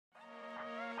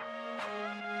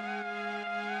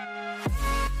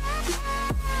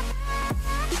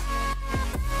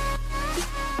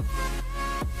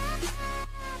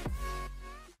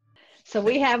So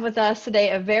we have with us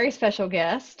today a very special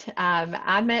guest.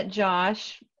 I met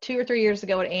Josh 2 or 3 years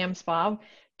ago at AmSpa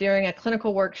during a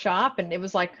clinical workshop, and it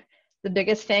was like the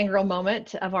biggest fangirl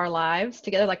moment of our lives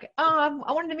together. Like, oh,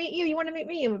 I wanted to meet you. You want to meet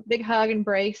me? A big hug,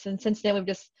 embrace, and since then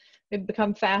we've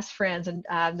become fast friends. And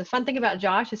the fun thing about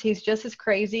Josh is he's just as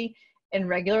crazy in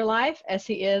regular life as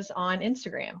he is on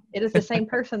Instagram. It is the same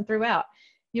person throughout.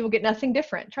 You will get nothing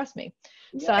different. Trust me.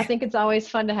 So I think it's always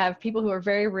fun to have people who are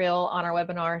very real on our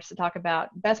webinars to talk about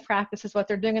best practices, what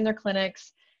they're doing in their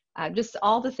clinics, just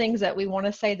all the things that we want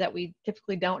to say that we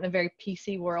typically don't in a very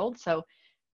PC world. So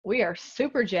we are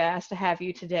super jazzed to have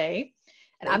you today.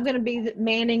 And I'm going to be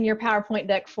manning your PowerPoint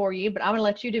deck for you, but I'm going to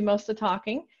let you do most of the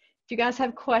talking. If you guys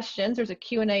have questions, there's a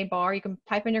Q&A bar. You can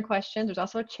type in your questions. There's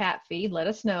also a chat feed. Let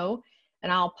us know,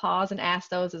 and I'll pause and ask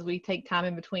those as we take time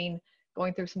in between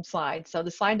going through some slides. So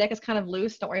the slide deck is kind of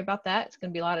loose. Don't worry about that. It's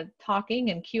going to be a lot of talking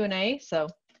and Q&A. So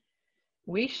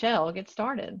we shall get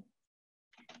started.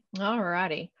 All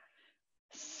righty.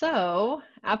 So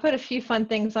I put a few fun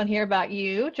things on here about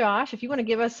you. Josh, if you want to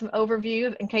give us some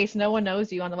overview in case no one knows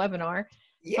you on the webinar,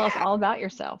 tell us all about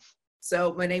yourself.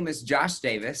 So my name is Josh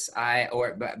Davis.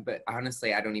 But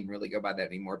honestly, I don't even really go by that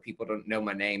anymore. People don't know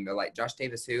my name. They're like, Josh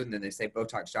Davis who? And then they say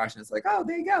Botox Josh, and it's like, oh,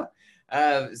 there you go.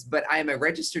 But I am a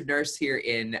registered nurse here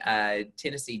in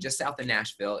Tennessee, just south of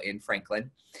Nashville in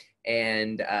Franklin,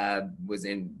 and was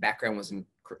in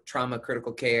trauma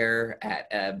critical care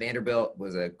at Vanderbilt,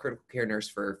 was a critical care nurse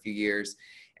for a few years,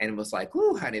 and was like,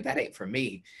 whoo, honey, that ain't for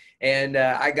me. And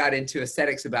I got into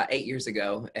aesthetics about 8 years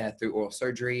ago through oral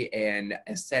surgery, and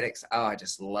aesthetics, oh, I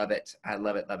just love it. I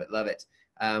love it, love it, love it.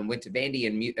 Went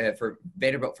to for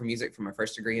Vanderbilt for music for my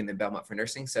first degree, and then Belmont for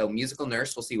nursing. So musical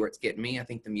nurse, we'll see where it's getting me. I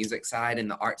think the music side and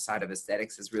the art side of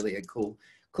aesthetics is really a cool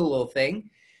little thing.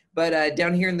 But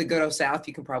down here in the good old South,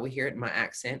 you can probably hear it in my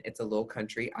accent. It's a little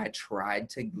country. I tried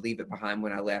to leave it behind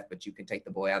when I left, but you can take the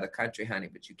boy out of the country, honey,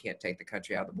 but you can't take the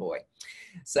country out of the boy.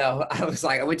 So I was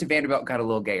like, I went to Vanderbilt, got a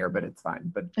little gayer, but it's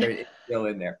fine. But it's still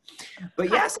in there. But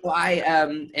yeah, so I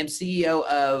am CEO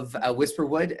of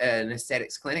Whisperwood, an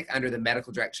aesthetics clinic under the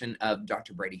medical direction of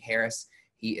Dr. Brady Harris.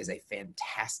 He is a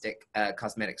fantastic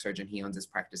cosmetic surgeon. He owns his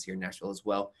practice here in Nashville as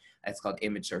well. It's called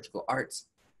Image Surgical Arts.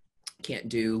 Can't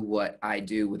do what I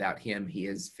do without him. He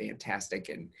is fantastic,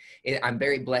 and I'm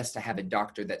very blessed to have a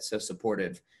doctor that's so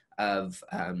supportive of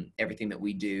everything that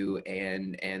we do,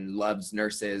 and loves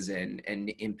nurses and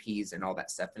MPs and all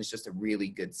that stuff. And it's just a really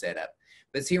good setup.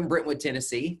 But it's here in Brentwood,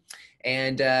 Tennessee,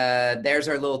 and there's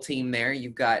our little team there.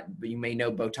 You may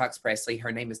know Botox Presley.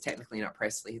 Her name is technically not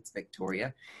Presley, it's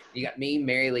Victoria. You got me,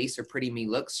 Mary Lise, or Pretty Me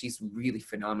Looks. She's really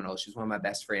phenomenal. She's one of my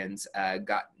best friends.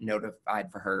 Got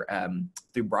notified for her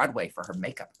through Broadway for her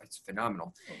makeup. It's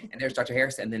phenomenal. And there's Dr.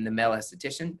 Harris, and then the male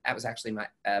esthetician. That was actually my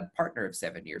partner of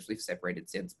 7 years. We've separated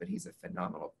since, but he's a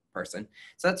phenomenal person.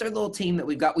 So that's our little team that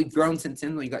we've got. We've grown since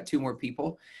then. We've got 2 more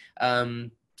people.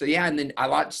 So yeah, and then I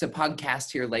launched a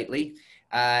podcast here lately,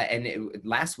 and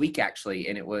last week actually,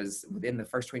 and it was within the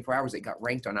first 24 hours, it got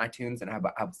ranked on iTunes, and I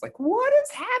was like, what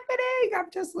is happening? I'm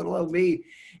just little old me.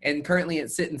 And currently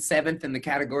it's sitting 7th in the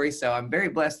category, so I'm very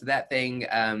blessed with that thing.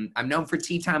 I'm known for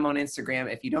Tea Time on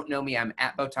Instagram. If you don't know me, I'm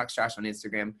at Botox Josh on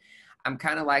Instagram. I'm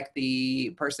kind of like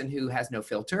the person who has no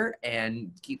filter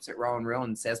and keeps it raw and real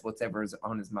and says whatever's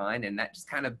on his mind, and that just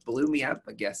kind of blew me up,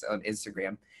 I guess, on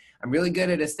Instagram. I'm really good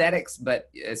at aesthetics,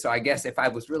 but so I guess if I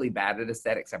was really bad at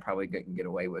aesthetics, I probably couldn't get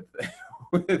away with,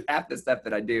 with half the stuff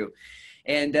that I do.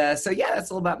 And so yeah, that's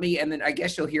a little about me. And then I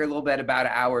guess you'll hear a little bit about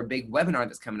our big webinar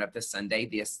that's coming up this Sunday,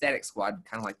 the Aesthetic Squad,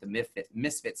 kind of like the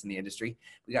Misfits in the industry.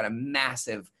 We got a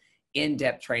massive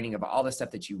in-depth training about all the stuff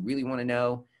that you really want to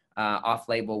know,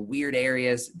 off-label, weird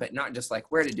areas, but not just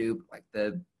like where to do, like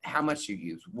how much you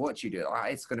use, what you do.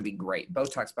 It's going to be great.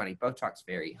 Botox Bunny, Botox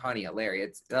Fairy, Honey, Larry.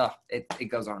 It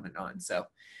goes on and on. So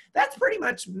that's pretty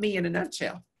much me in a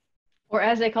nutshell. Or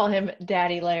as they call him,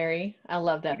 Daddy Larry. I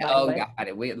love that. Oh, got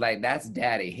it. That's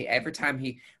Daddy. Every time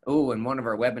in one of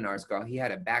our webinars, girl, he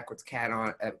had a backwards cap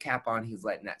on. He's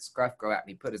letting that scruff grow out, and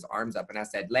he put his arms up. And I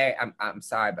said, Larry, I'm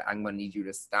sorry, but I'm going to need you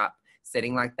to stop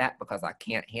sitting like that because I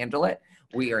can't handle it.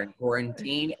 We are in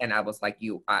quarantine, and I was like,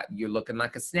 you're looking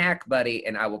like a snack, buddy,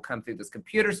 and I will come through this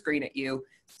computer screen at you.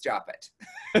 Stop it.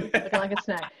 Looking like a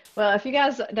snack. Well, if you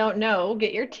guys don't know,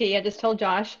 get your tea. I just told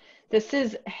Josh, this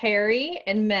is Harry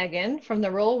and Megan from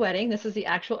the Royal Wedding. This is the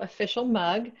actual official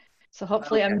mug. So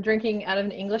hopefully I'm drinking out of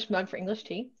an English mug for English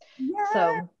tea. Yeah.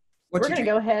 So we're going to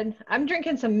go ahead. I'm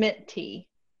drinking some mint tea.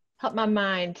 help my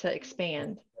mind to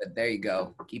expand. But there you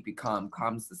go. Keep you calm.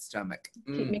 Calms the stomach.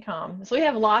 Keep me calm. So we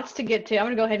have lots to get to. I'm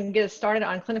going to go ahead and get us started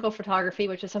on clinical photography,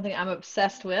 which is something I'm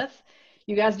obsessed with.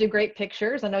 You guys do great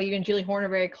pictures. I know you and Julie Horn are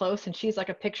very close, and she's like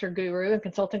a picture guru and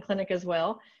consulting clinic as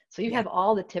well. So you Yeah. have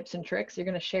all the tips and tricks you're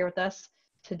going to share with us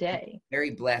today.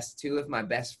 Very blessed. Two of my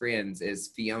best friends is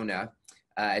Fiona.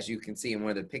 As you can see in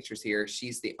one of the pictures here,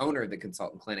 she's the owner of the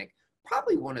consultant clinic,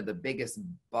 probably one of the biggest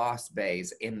boss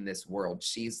bays in this world.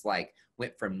 She's like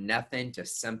went from nothing to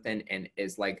something and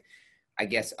is like, I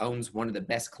guess, owns one of the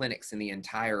best clinics in the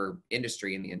entire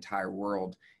industry, in the entire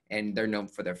world. And they're known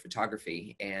for their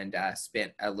photography, and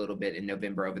spent a little bit in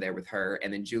November over there with her.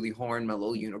 And then Julie Horn, my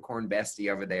little unicorn bestie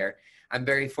over there. I'm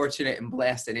very fortunate and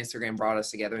blessed that Instagram brought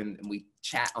us together, and we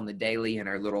chat on the daily in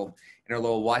our little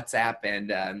WhatsApp.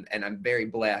 And I'm very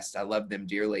blessed. I love them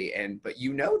dearly. But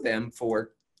you know them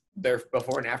for their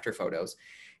before and after photos,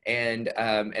 and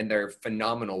their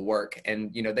phenomenal work.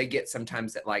 And you know, they get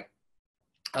sometimes that like,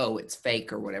 oh, it's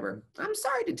fake or whatever. I'm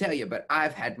sorry to tell you, but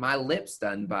I've had my lips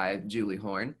done by Julie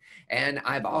Horn, and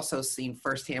I've also seen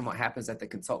firsthand what happens at the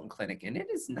consultant clinic, and it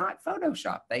is not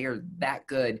Photoshop. They are that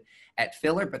good at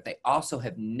filler, but they also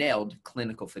have nailed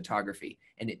clinical photography.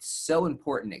 And it's so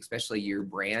important, especially your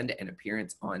brand and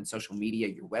appearance on social media,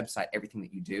 your website, everything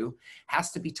that you do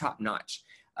has to be top notch.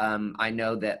 I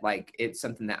know that like it's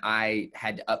something that I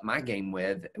had to up my game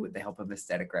with the help of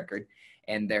Aesthetic Record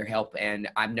and their help. And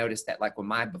I've noticed that like when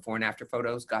my before and after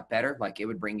photos got better, like it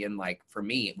would bring in like for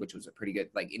me, which was a pretty good,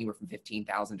 like anywhere from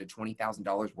 $15,000 to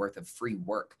 $20,000 worth of free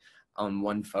work on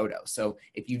one photo. So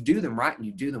if you do them right and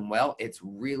you do them well, it's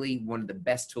really one of the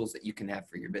best tools that you can have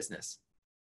for your business.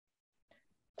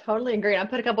 Totally agree. I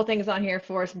put a couple things on here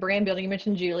for us. Brand building. You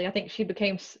mentioned Julie. I think she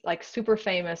became like super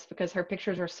famous because her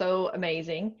pictures are so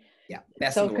amazing. Yeah.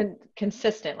 Best So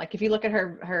consistent. Like if you look at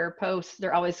her posts,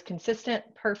 they're always consistent,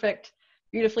 perfect,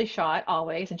 beautifully shot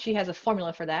always. And she has a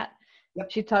formula for that. Yep.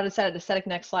 She taught us at Aesthetic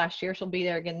Next last year. She'll be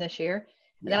there again this year.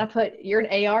 And Yeah. then I put, you're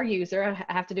an AR user.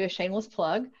 I have to do a shameless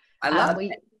plug. I love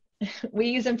it. We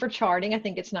use them for charting. I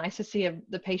think it's nice to see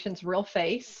the patient's real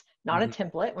face, not a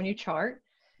template when you chart.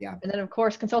 Yeah. And then of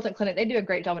course, Consultant Clinic, they do a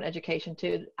great job in education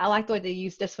too. I like the way they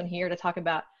use this one here to talk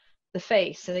about the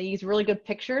face, and they use really good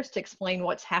pictures to explain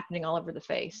what's happening all over the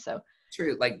face. So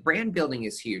true. Like brand building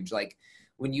is huge. Like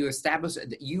when you establish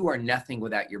that you are nothing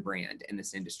without your brand in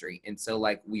this industry. And so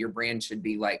like your brand should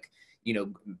be like, you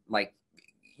know, like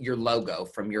your logo,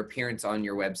 from your appearance on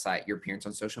your website, your appearance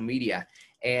on social media,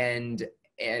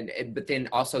 but then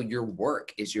also your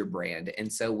work is your brand.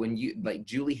 And so when you, like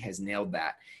Julie has nailed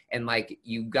that, and like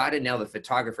you got to nail the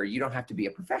photographer. You don't have to be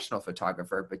a professional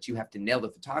photographer, but you have to nail the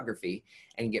photography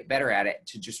and get better at it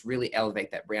to just really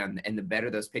elevate that brand. And the better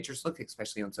those pictures look,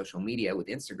 especially on social media with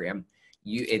Instagram,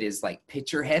 it is like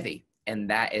picture heavy. And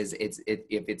that is, if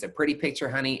it's a pretty picture,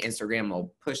 honey, Instagram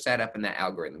will push that up in that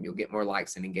algorithm. You'll get more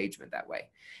likes and engagement that way.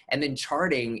 And then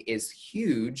charting is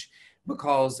huge,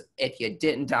 because if you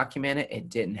didn't document it, it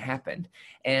didn't happen.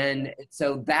 And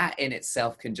so that in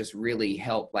itself can just really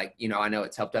help. Like, you know, I know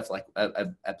it's helped us, like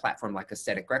a platform like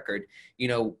Aesthetic Record, you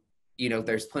know,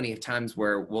 there's plenty of times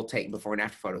where we'll take before and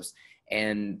after photos,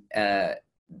 and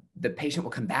the patient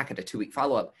will come back at a 2-week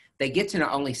follow-up. They get to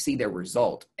not only see their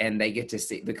result, and they get to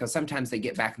see, because sometimes they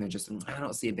get back and they're just, I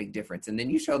don't see a big difference. And then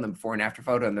you show them before and after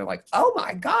photo and they're like, oh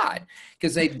my God,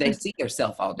 because they see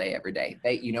themselves all day, every day.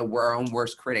 They, you know, we're our own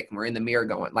worst critic, and we're in the mirror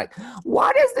going like,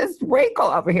 what is this wrinkle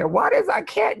over here? I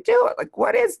can't do it. Like,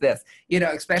 what is this? You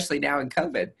know, especially now in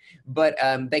COVID. But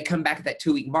they come back at that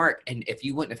 2-week mark, and if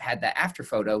you wouldn't have had that after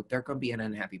photo, they're going to be an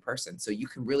unhappy person. So you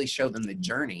can really show them the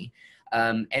journey.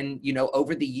 And, you know,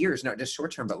 over the years, not just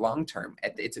short term, but long term,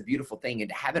 it's a beautiful thing. And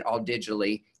to have it all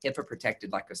digitally, HIPAA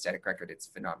protected like Aesthetic Record, it's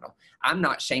phenomenal. I'm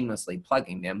not shamelessly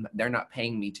plugging them. They're not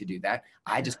paying me to do that.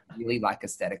 I just really like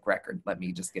Aesthetic Record. Let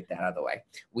me just get that out of the way.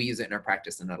 We use it in our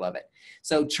practice and I love it.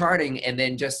 So charting, and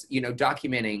then just, you know,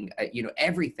 documenting, you know,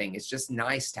 everything. It's just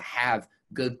nice to have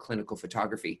good clinical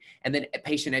photography. And then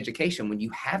patient education, when you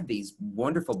have these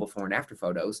wonderful before and after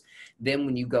photos, then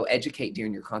when you go educate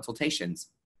during your consultations,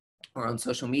 or on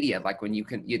social media, like when you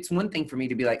can, it's one thing for me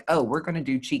to be like, oh, we're going to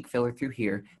do cheek filler through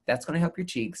here. That's going to help your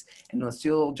cheeks. And let's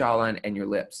do a little jawline and your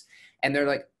lips. And they're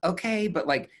like, okay, but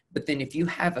then if you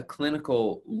have a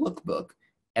clinical lookbook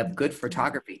of good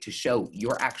photography to show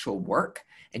your actual work,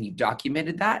 and you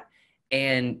documented that,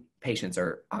 and patients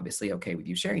are obviously okay with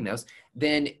you sharing those,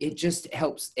 then it just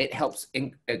helps. It helps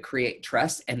create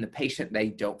trust, and the patient, they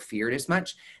don't fear it as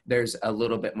much. There's a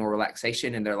little bit more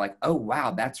relaxation, and they're like, oh,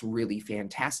 wow, that's really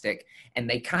fantastic. And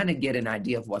they kind of get an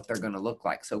idea of what they're going to look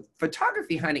like. So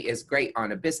photography, honey, is great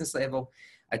on a business level.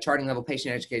 a charting level,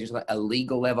 patient education, a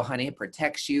legal level, honey, it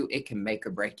protects you. It can make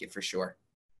or break you for sure.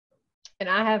 And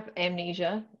I have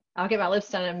amnesia. I'll get my lips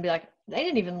done and be like, they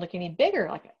didn't even look any bigger.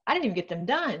 Like, I didn't even get them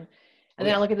done. Oh And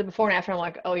then yeah. I look at the before and after, I'm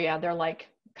like, oh yeah, they're like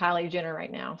Kylie Jenner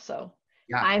right now. So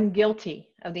Yeah. I'm guilty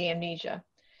of the amnesia.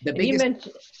 The And you biggest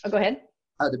mentioned, oh, go ahead.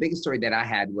 the biggest story that I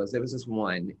had was there was this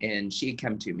one, and she had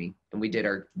come to me, and we did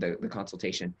the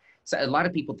consultation. So a lot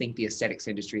of people think the aesthetics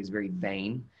industry is very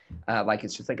vain, like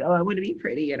it's just like, oh, I want to be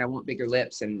pretty and I want bigger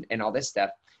lips and all this stuff,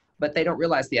 but they don't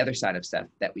realize the other side of stuff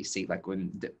that we see, like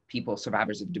when the people,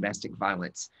 survivors of domestic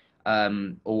violence,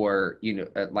 or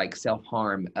like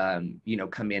self-harm,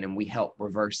 come in and we help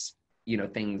reverse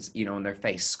things, in their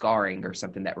face, scarring or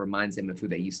something that reminds them of who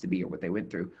they used to be or what they went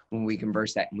through. When we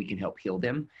converse that and we can help heal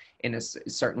them in a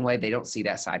certain way, they don't see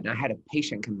that side. And I had a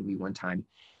patient come to me one time,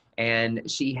 and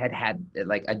she had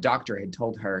like a doctor had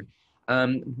told her,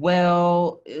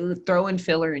 well, throw in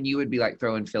filler and you would be like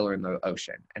throwing filler in the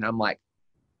ocean. And I'm like,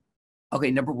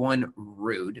 okay, number one,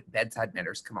 rude, bedside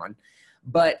manners, come on.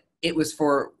 But it was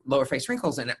for lower face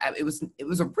wrinkles, and it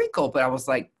was a wrinkle, but I was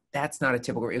like, that's not a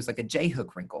typical, it was like a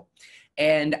J-hook wrinkle.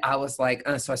 And I was like,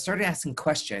 so I started asking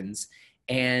questions,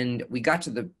 and we got to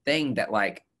the thing that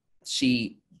like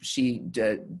she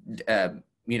disclosed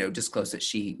that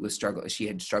she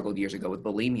had struggled years ago with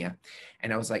bulimia.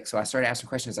 And I was like, so I started asking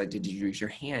questions like, did you use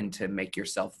your hand to make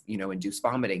yourself, induce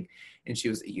vomiting? And she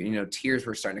was, tears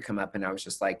were starting to come up. And I was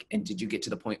just like, and did you get to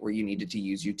the point where you needed to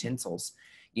use utensils?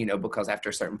 Because after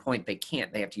a certain point, they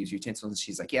have to use utensils. And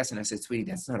she's like, yes. And I said, sweetie,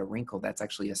 that's not a wrinkle. That's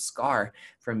actually a scar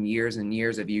from years and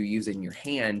years of you using your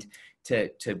hand to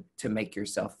make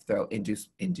yourself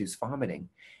induce vomiting.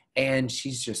 And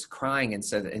she's just crying.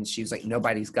 And she was like,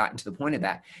 nobody's gotten to the point of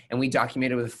that. And we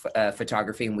documented with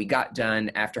photography, and we got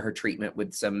done after her treatment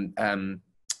with some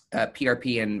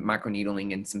PRP and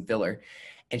microneedling and some filler.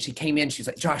 And she came in, she's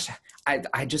like, Josh,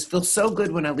 I just feel so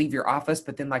good when I leave your office.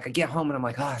 But then like I get home and I'm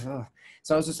like, oh.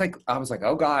 So I was like,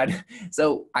 oh God.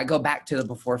 So I go back to the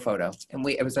before photo, and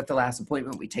it was at the last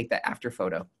appointment. We take that after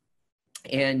photo,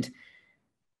 and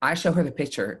I show her the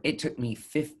picture. It took me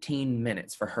 15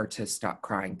 minutes for her to stop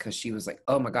crying, because she was like,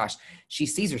 oh my gosh, she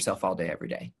sees herself all day, every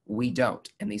day. We don't.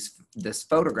 And this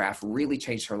photograph really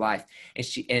changed her life.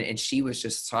 And she was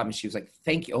just sobbing. She was like,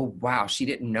 thank you. Oh, wow. She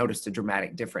didn't notice the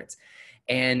dramatic difference.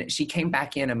 And she came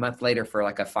back in a month later for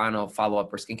like a final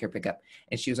follow-up or skincare pickup.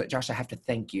 And she was like, Josh, I have to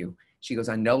thank you. She goes,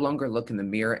 I no longer look in the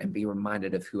mirror and be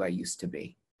reminded of who I used to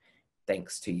be,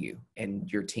 thanks to you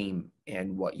and your team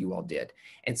and what you all did.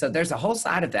 And so there's a whole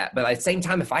side of that. But at the same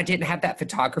time, if I didn't have that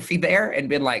photography there and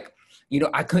been like,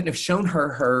 I couldn't have shown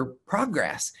her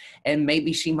progress. And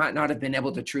maybe she might not have been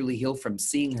able to truly heal from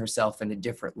seeing herself in a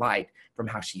different light from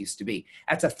how she used to be.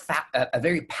 That's a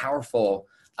very powerful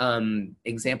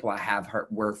example I have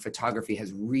where photography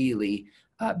has really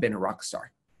been a rock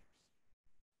star.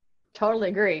 Totally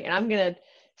agree. And I'm going to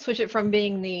switch it from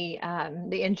being the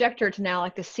injector to now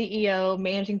like the CEO,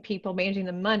 managing people, managing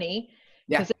the money.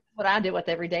 Because that's what I deal with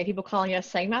every day. People calling us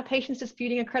saying, my patient's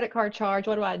disputing a credit card charge.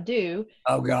 What do I do?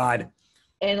 Oh God.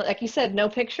 And like you said, no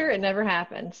picture, it never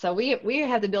happened. So we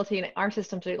have the ability in our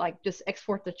system to like just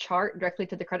export the chart directly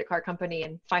to the credit card company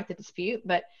and fight the dispute.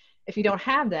 But if you don't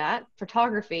have that,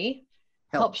 photography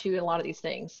helps you in a lot of these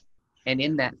things. And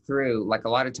in that through, like a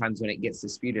lot of times when it gets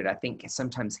disputed, I think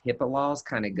sometimes HIPAA laws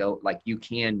kind of go like you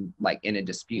can, like in a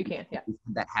dispute, you can, yeah.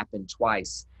 That happened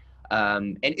twice.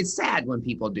 And it's sad when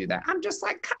people do that. I'm just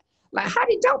like,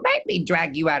 honey, don't make me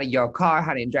drag you out of your car,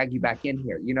 honey, and drag you back in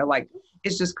here. Like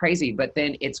it's just crazy. But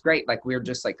then it's great. Like we're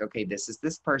just like, okay, this is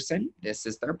this person, this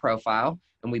is their profile,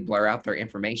 and we blur out their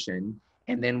information.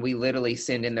 And then we literally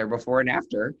send in their before and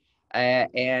after.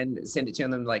 And send it to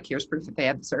them like, here's proof that they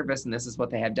have the service and this is what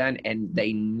they have done, and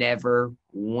they never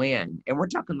win. And we're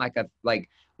talking like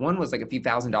one was like a few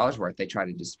 $1,000s worth they try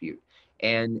to dispute,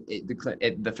 and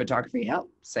the photography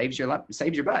saves your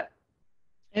butt.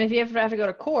 And if you ever have to go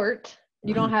to court,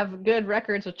 you don't have good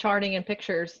records with charting and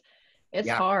pictures. It's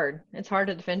hard. It's hard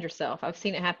to defend yourself. I've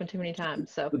seen it happen too many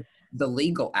times. So the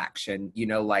legal action,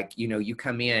 you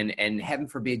come in and heaven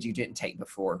forbid you didn't take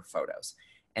before photos,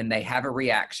 and they have a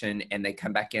reaction and they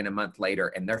come back in a month later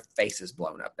and their face is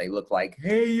blown up. They look like,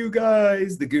 hey, you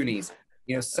guys, the Goonies,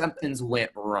 something's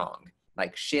went wrong.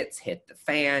 Like shit's hit the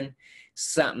fan,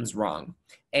 something's wrong.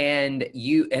 And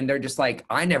they're just like,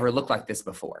 I never looked like this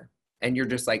before. And you're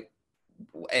just like,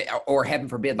 or heaven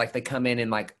forbid, like they come in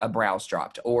and like a brow's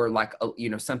dropped or like,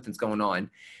 something's going on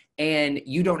and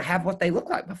you don't have what they look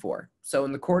like before. So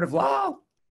in the court of law,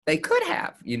 they could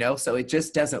have, so it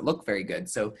just doesn't look very good.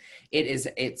 So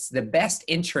it's the best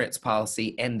insurance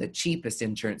policy and the cheapest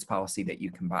insurance policy that you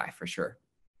can buy for sure.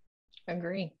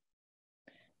 Agree.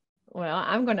 Well,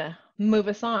 I'm going to move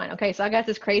us on. Okay, so I got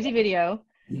this crazy video.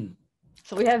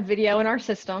 So we have video in our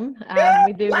system.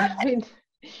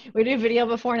 We do video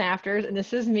before and afters, and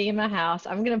this is me in my house.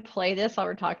 I'm going to play this while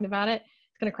we're talking about it.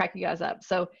 It's going to crack you guys up.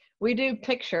 So we do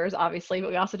pictures, obviously, but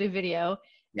we also do video.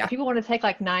 Yeah. If people want to take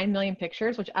like 9 million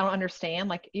pictures, which I don't understand,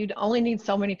 like you'd only need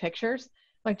so many pictures,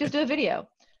 like just do a video.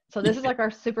 So this is like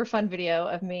our super fun video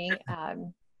of me.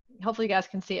 Hopefully you guys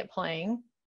can see it playing.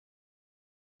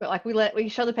 But like we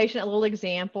show the patient a little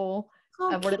example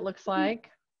of what it looks like.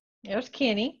 There's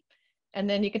Kenny. And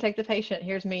then you can take the patient.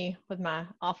 Here's me with my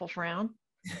awful frown.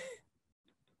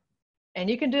 And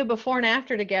you can do a before and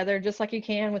after together just like you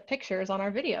can with pictures on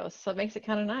our videos. So it makes it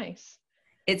kind of nice.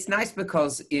 It's nice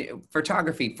because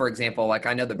photography, for example, like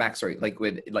I know the backstory, like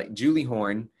with like Julie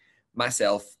Horn,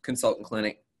 myself, consultant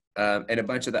clinic, and a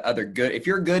bunch of the other good, if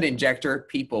you're a good injector,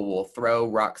 people will throw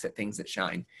rocks at things that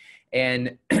shine.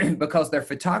 And because their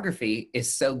photography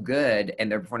is so good and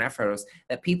their before and after photos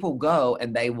that people go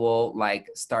and they will like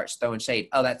start throwing shade.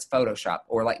 Oh, that's Photoshop.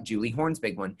 Or like Julie Horn's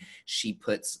big one. She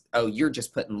puts, oh, you're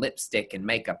just putting lipstick and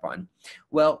makeup on.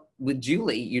 Well, with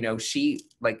Julie, you know, she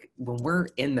like when we're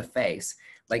in the face,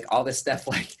 like all this stuff,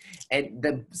 like, and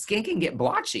the skin can get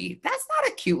blotchy. That's not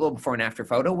a cute little before and after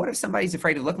photo. What if somebody's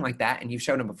afraid of looking like that and you've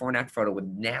shown a before and after photo with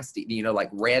nasty, you know, like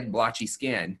red blotchy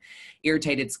skin,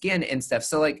 irritated skin and stuff.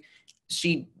 So like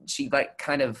she like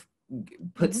kind of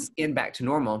puts skin back to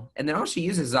normal. And then all she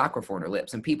uses is Aquaphor in her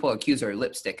lips and people accuse her of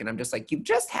lipstick. And I'm just like, you've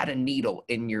just had a needle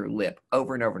in your lip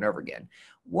over and over and over again.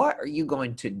 What are you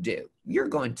going to do? You're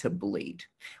going to bleed,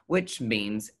 which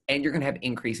means, and you're going to have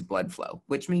increased blood flow,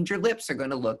 which means your lips are going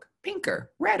to look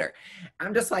pinker, redder.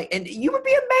 I'm just like, and you would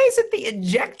be amazed at the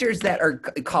injectors that are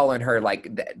calling her like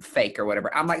fake or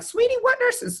whatever. I'm like, sweetie, what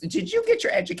nurses, did you get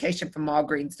your education from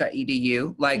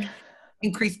Walgreens.edu? Like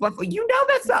increased blood flow, you know,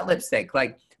 that's not lipstick.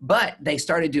 Like, but they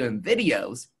started doing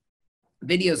videos.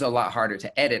 Videos are a lot harder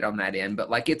to edit on that end, but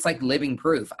like it's like living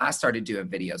proof. I started doing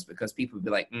videos because people would be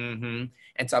like, and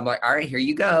so I'm like, all right, here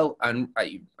you go,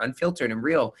 unfiltered and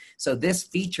real. So this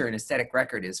feature in Aesthetic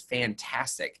Record is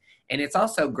fantastic, and it's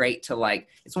also great to like.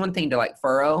 It's one thing to like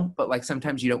furrow, but like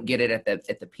sometimes you don't get it at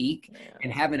the peak. Yeah.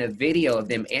 And having a video of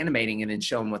them animating it and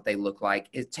showing what they look like,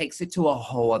 it takes it to a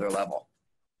whole other level.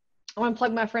 I want to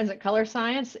plug my friends at Color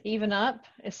Science. Even Up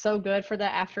is so good for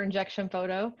that after injection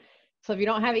photo. So if you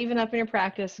don't have Even Up in your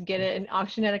practice, get it. And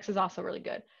Oxygenetics is also really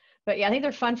good. But yeah, I think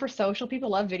they're fun for social. People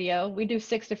love video. We do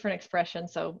 6 different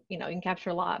expressions, so you know you can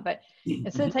capture a lot. But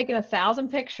instead of taking 1,000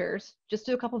 pictures, just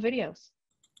do a couple videos.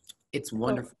 It's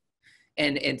wonderful,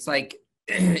 and it's like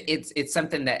it's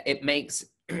something that it makes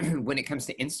when it comes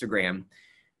to Instagram.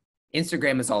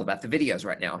 Instagram is all about the videos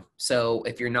right now. So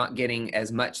if you're not getting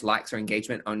as much likes or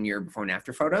engagement on your before and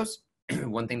after photos,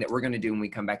 one thing that we're going to do when we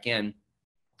come back in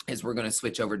is we're going to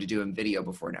switch over to doing video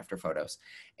before and after photos.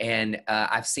 And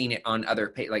I've seen it on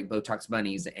other like Botox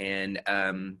Bunnies and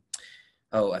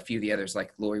a few of the others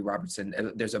like Lori Robertson.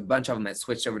 There's a bunch of them that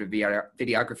switched over to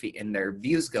videography and their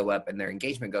views go up and their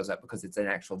engagement goes up because it's an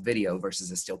actual video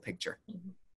versus a still picture.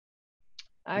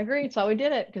 I agree. That's why we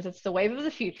did it, because it's the wave of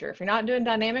the future. If you're not doing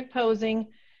dynamic posing,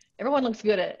 everyone looks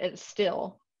good at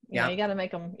still. You know, you got to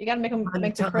make them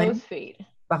make the crow's feet.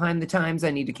 Behind the times,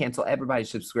 I need to cancel everybody's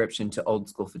subscription to old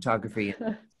school photography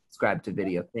and subscribe to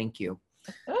video. Thank you.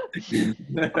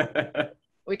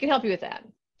 We can help you with that.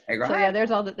 Hey, so yeah, there's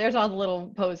all the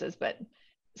little poses, but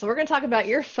so we're going to talk about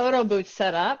your photo booth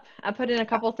setup. I put in a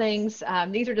couple things.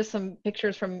 These are just some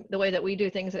pictures from the way that we do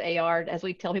things at AR as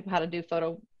we tell people how to do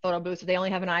photo booths. They only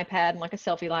have an iPad and like a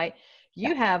selfie light.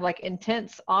 You have like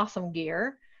intense, awesome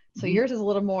gear. So yours is a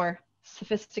little more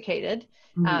sophisticated.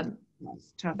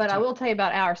 But I will tell you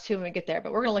about ours too when we get there.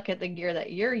 But we're going to look at the gear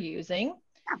that you're using.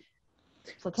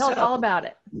 So tell us all about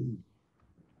it.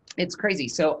 It's crazy.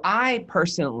 So I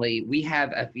personally, we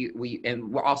have a few,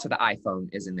 and we're also the iPhone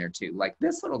is in there too. Like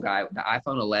this little guy, the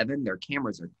iPhone 11, their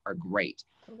cameras are great.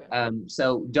 Okay.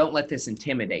 So don't let this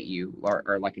intimidate you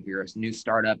or like if you're a new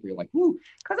startup, you're like, whoo,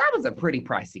 because that was a pretty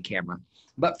pricey camera.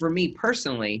 But for me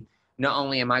personally, not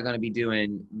only am I going to be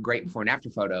doing great before and after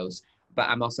photos, but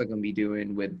I'm also going to be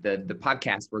doing with the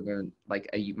podcast. We're going like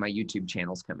my YouTube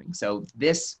channel's coming. So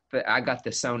I got the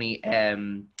Sony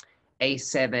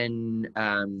A7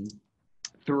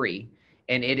 III,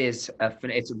 and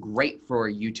it's great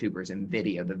for YouTubers and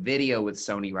video. The video with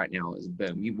Sony right now is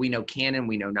boom. We know Canon,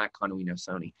 we know Nikon, we know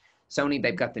Sony. Sony,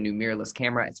 they've got the new mirrorless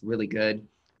camera. It's really good.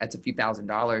 That's a few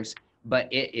 $1,000s,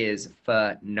 but it is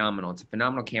phenomenal. It's a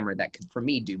phenomenal camera that can, for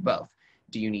me, do both.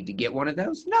 Do you need to get one of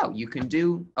those? No, you can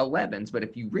do 11s, but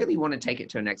if you really want to take it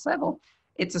to a next level,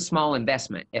 it's a small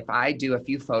investment. If I do a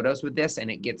few photos with this and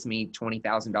it gets me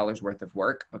 $20,000 worth of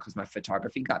work because my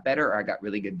photography got better or I got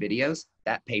really good videos,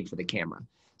 that paid for the camera.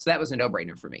 So that was a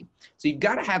no-brainer for me. So you've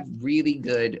got to have really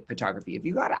good photography. If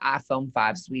you got an iPhone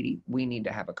 5, sweetie, we need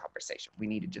to have a conversation. We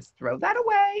need to just throw that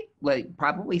away, like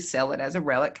probably sell it as a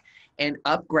relic and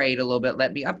upgrade a little bit.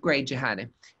 Let me upgrade you, honey,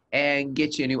 and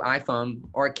get you a new iPhone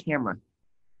or a camera.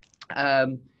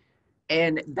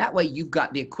 And that way you've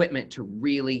got the equipment to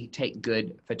really take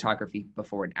good photography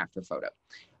before and after photo.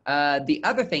 The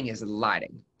other thing is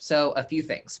lighting. So a few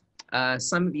things.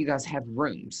 Some of you guys have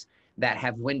rooms that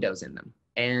have windows in them.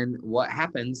 And what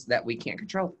happens that we can't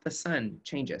control, the sun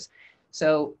changes.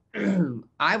 So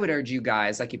I would urge you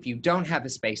guys, like if you don't have a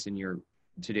space in your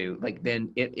to-do, like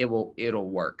then it'll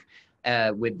work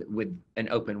with an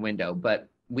open window. But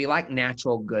we like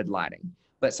natural good lighting.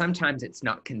 But sometimes it's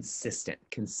not consistent.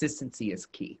 Consistency is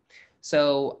key.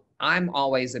 So I'm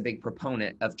always a big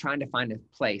proponent of trying to find a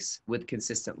place with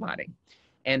consistent lighting.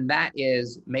 And that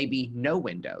is maybe no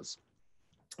windows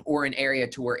or an area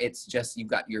to where it's just, you've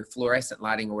got your fluorescent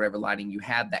lighting or whatever lighting you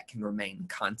have that can remain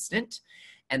constant.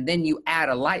 And then you add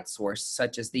a light source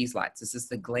such as these lights. This is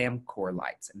the Glamcore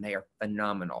lights and they are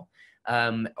phenomenal.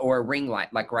 Or a ring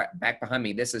light, like right back behind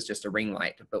me, this is just a ring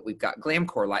light, but we've got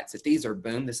Glamcore lights. If these are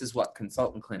boom, this is what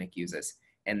Consultant Clinic uses.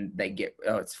 And they get,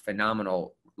 oh, it's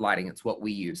phenomenal lighting. It's what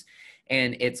we use.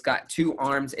 And it's got 2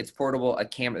 arms. It's portable, a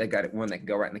camera. They got one that can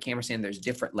go right in the camera stand. There's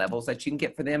different levels that you can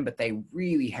get for them, but they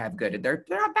really have good. They're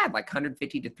not bad, like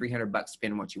 150 to 300 bucks,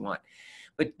 depending on what you want.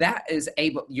 But that is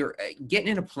able, you're getting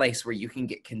in a place where you can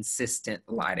get consistent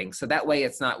lighting. So that way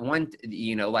it's not one,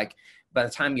 you know, like by the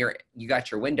time you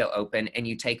got your window open and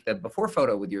you take the before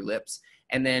photo with your lips,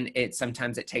 and then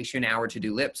sometimes it takes you an hour to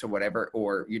do lips or whatever,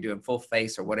 or you're doing full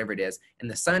face or whatever it is, and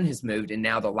the sun has moved and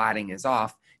now the lighting is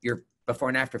off, your before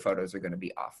and after photos are going to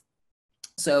be off.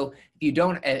 So if you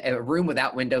don't, a room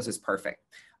without windows is perfect.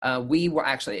 We were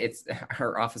actually,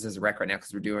 her office is a wreck right now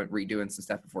because we're redoing some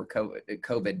stuff before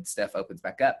COVID stuff opens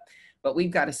back up. But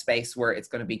we've got a space where it's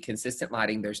going to be consistent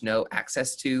lighting. There's no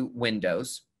access to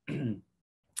windows. And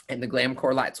the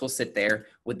Glamcore lights will sit there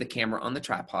with the camera on the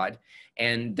tripod.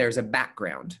 And there's a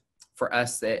background. For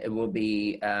us, it will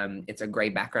be, it's a gray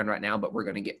background right now, but we're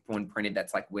going to get one printed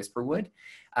that's like Whisperwood.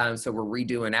 So we're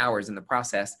redoing ours in the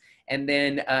process. And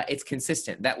then it's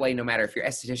consistent. That way, no matter if you're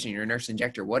esthetician, you're a nurse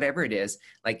injector, whatever it is,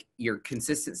 like your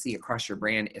consistency across your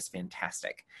brand is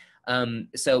fantastic. But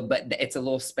it's a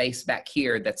little space back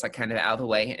here that's like kind of out of the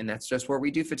way. And that's just where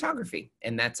we do photography.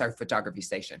 And that's our photography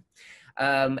station.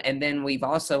 And then we've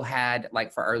also had,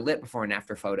 like for our lip before and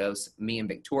after photos, me and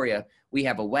Victoria, we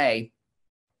have a way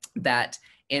that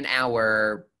in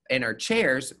our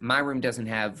chairs, my room doesn't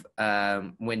have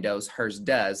windows, hers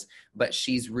does, but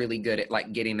she's really good at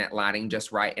like getting that lighting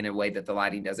just right in a way that the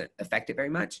lighting doesn't affect it very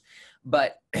much.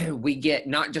 But we get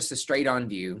not just a straight on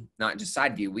view, not just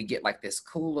side view, we get like this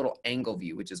cool little angle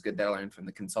view, which is good that I learned from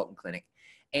the Consultant Clinic.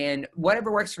 And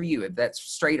whatever works for you, if that's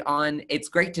straight on, it's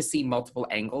great to see multiple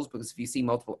angles, because if you see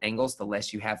multiple angles, the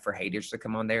less you have for haters to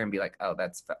come on there and be like, oh,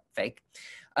 that's fake.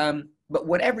 But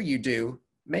whatever you do,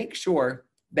 make sure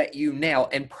that you nail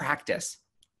and practice.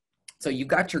 So you've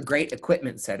got your great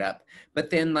equipment set up,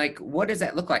 but then like, what does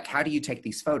that look like? How do you take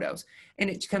these photos? And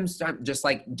it comes down just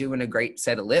like doing a great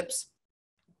set of lips.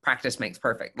 Practice makes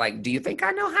perfect. Like, do you think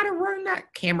I know how to run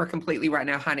that camera completely right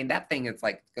now, honey? That thing is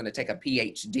like going to take a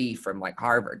PhD from like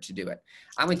Harvard to do it.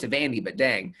 I went to Vandy, but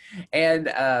dang.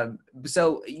 And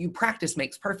so you practice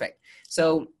makes perfect.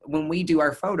 So when we do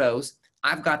our photos,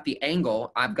 I've got the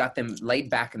angle, I've got them laid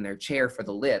back in their chair for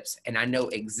the lips, and I know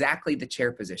exactly the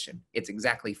chair position. It's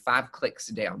exactly 5 clicks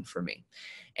down for me.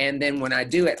 And then when I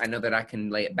do it, I know that I can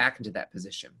lay it back into that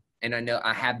position. And I know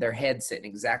I have their head sitting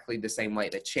exactly the same way.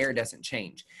 The chair doesn't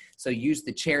change. So use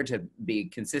the chair to be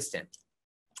consistent.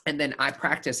 And then I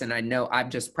practice, and I know I've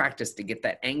just practiced to get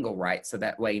that angle right. So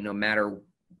that way, no matter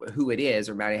who it is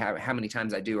or matter how many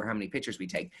times I do or how many pictures we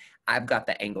take, I've got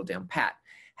the angle down pat.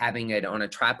 Having it on a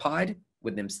tripod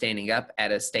with them standing up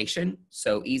at a station,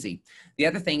 so easy. The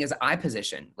other thing is eye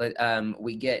position.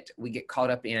 We get caught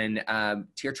up in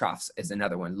tear troughs is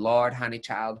another one. Lord, honey,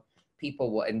 child.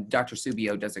 People will, and Dr.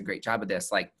 Subio does a great job of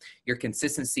this, like your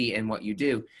consistency in what you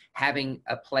do, having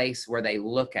a place where they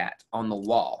look at on the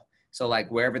wall. So like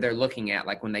wherever they're looking at,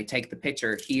 like when they take the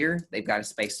picture here, they've got a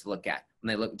space to look at. When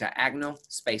they look diagonal,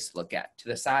 space to look at. To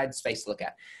the side, space to look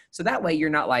at. So that way you're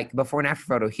not like before and after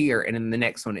photo here, and in the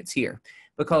next one it's here.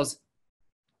 Because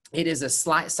it is a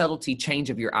slight subtlety change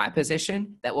of your eye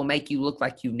position that will make you look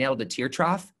like you nailed a tear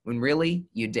trough when really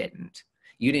you didn't.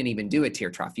 You didn't even do a tear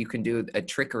trough. You can do a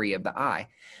trickery of the eye.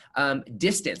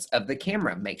 Distance of the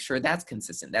camera, make sure that's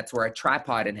consistent. That's where a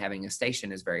tripod and having a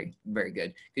station is very, very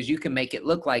good, because you can make it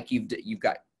look like you've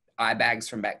got eye bags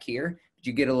from back here. But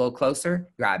you get a little closer,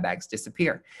 your eye bags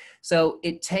disappear. So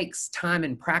it takes time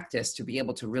and practice to be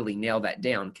able to really nail that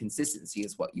down. Consistency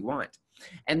is what you want.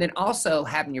 And then also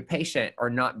having your patient or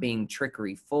not being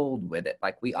trickery fooled with it.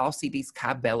 Like we all see these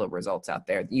Cabela results out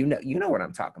there. You know what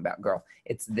I'm talking about, girl.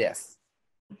 It's this.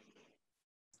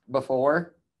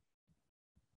 Before.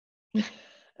 And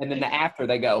then the after,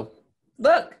 they go,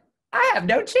 look, I have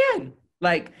no chin.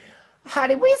 Like, how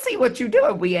did we see what you're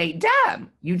doing? We ain't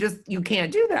dumb. You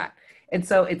can't do that. And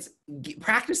so it's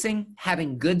practicing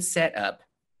having good setup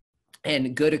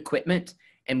and good equipment,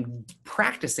 and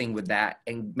practicing with that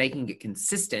and making it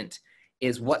consistent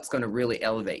is what's going to really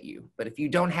elevate you. But if you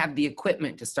don't have the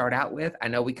equipment to start out with, I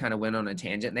know we kind of went on a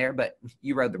tangent there, but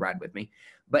you rode the ride with me.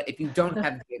 But if you don't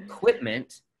have the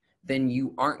equipment, then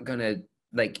you aren't going to,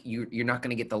 like, you're not going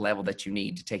to get the level that you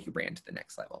need to take your brand to the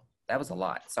next level. That was a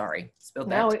lot. Sorry. Spilled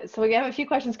that. No, so we have a few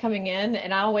questions coming in,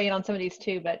 and I'll weigh in on some of these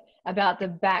too, but about the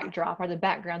backdrop or the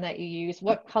background that you use.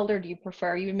 What color do you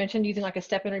prefer? You mentioned using like a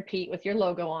step and repeat with your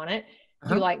logo on it.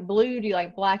 Do you like blue? Do you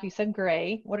like black? You said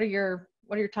gray. What are your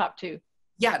top two?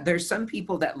 Yeah, there's some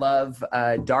people that love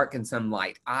dark and some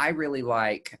light. I really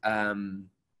like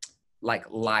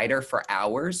lighter for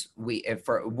ours.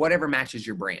 For whatever matches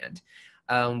your brand.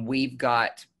 We've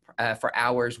got for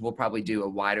ours, we'll probably do a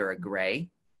white or a gray.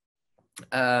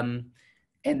 And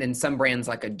then some brands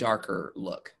like a darker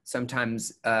look.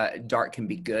 Sometimes dark can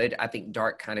be good. I think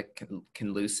dark kind of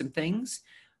can lose some things.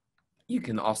 You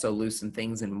can also lose some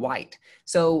things in white.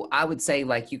 So I would say,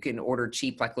 like, you can order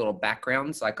cheap, like little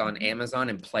backgrounds, like on Amazon,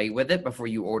 and play with it before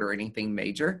you order anything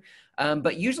major.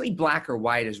 But usually black or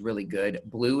white is really good.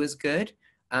 Blue is good.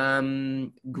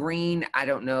 Green, I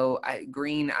don't know.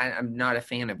 I'm not a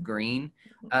fan of green.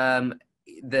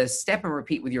 The step and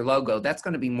repeat with your logo, that's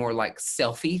going to be more like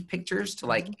selfie pictures to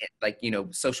like,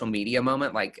 social media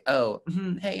moment. Like, oh,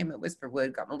 hey, I'm at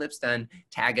Whisperwood, got my lips done,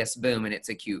 tag us, boom. And it's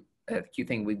a cute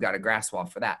thing. We've got a grass wall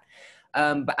for that.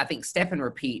 But I think step and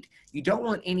repeat, you don't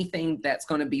want anything that's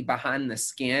going to be behind the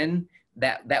skin.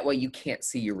 That way you can't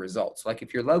see your results. Like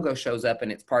if your logo shows up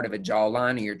and it's part of a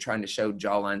jawline, or you're trying to show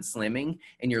jawline slimming,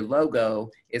 and your logo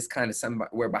is kind of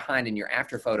somewhere behind in your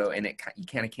after photo, and you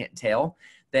kind of can't tell,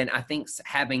 then I think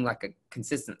having like a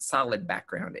consistent solid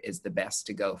background is the best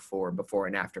to go for before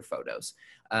and after photos,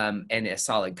 and a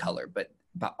solid color. But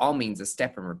by all means, a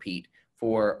step and repeat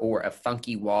or a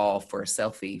funky wall for a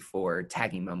selfie for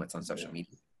tagging moments on social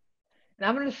media. And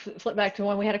I'm going to flip back to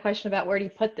one. We had a question about where do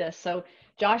you put this? So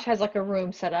Josh has like a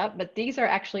room set up, but these are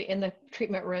actually in the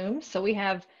treatment rooms. So we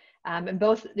have, and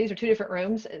both, these are two different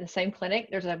rooms in the same clinic.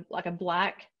 There's like a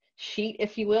black sheet,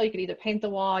 if you will. You could either paint the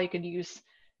wall, you could use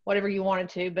whatever you wanted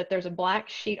to, but there's a black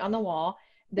sheet on the wall.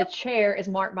 The chair is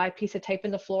marked by a piece of tape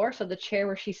in the floor. So the chair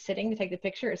where she's sitting to take the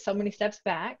picture is so many steps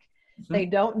back. They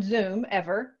don't zoom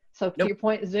ever. So to your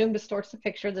point, zoom distorts the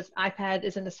picture. This iPad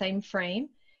is in the same frame.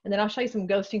 And then I'll show you some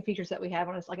ghosting features that we have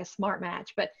on. It's like a smart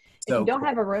match. But if you don't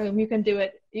have a room, you can do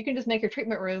it. You can just make your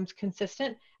treatment rooms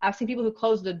consistent. I've seen people who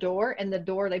close the door, and the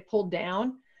door they pull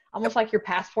down, almost like your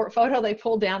passport photo. They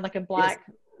pull down like a black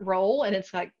roll, and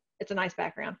it's a nice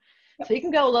background. So you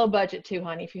can go low budget too,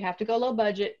 honey. If you have to go low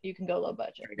budget, you can go low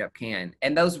budget. Straight up can.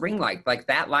 And those ring lights, like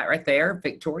that light right there,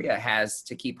 Victoria has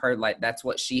to keep her light. That's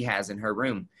what she has in her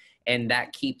room. And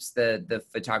that keeps the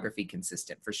photography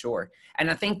consistent for sure.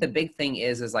 And I think the big thing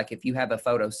is like if you have a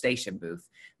photo station booth,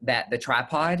 that the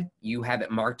tripod, you have it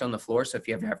marked on the floor. So if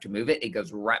you ever have to move it, it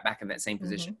goes right back in that same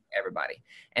position for everybody.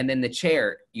 And then the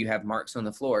chair, you have marks on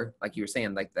the floor, like you were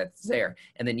saying, like that's there.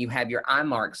 And then you have your eye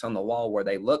marks on the wall where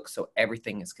they look, so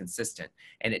everything is consistent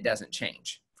and it doesn't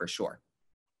change for sure.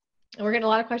 And we're getting a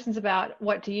lot of questions about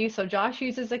what to use. So Josh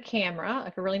uses a camera,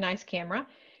 like a really nice camera.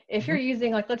 If you're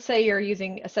using, like, let's say you're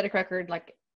using a static record,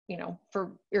 like,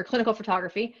 for your clinical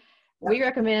photography, we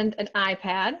recommend an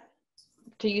iPad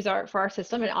to use for our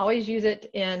system, and always use it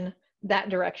in that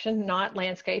direction, not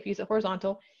landscape, use it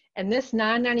horizontal. And this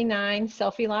 $9.99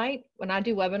 selfie light, when I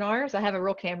do webinars, I have a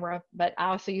real camera, but I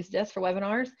also use this for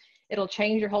webinars. It'll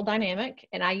change your whole dynamic,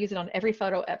 and I use it on every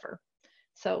photo ever.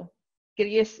 So get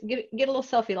a little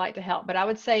selfie light to help. But I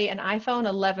would say an iPhone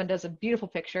 11 does a beautiful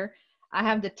picture. I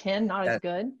have the 10, not as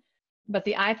good, but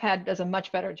the iPad does a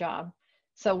much better job.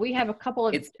 So we have a couple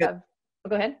of, go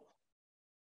ahead.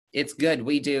 It's good.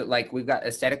 We do, like, we've got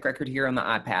a static record here on the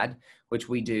iPad, which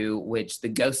the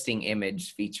ghosting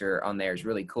image feature on there is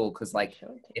really cool. Cause like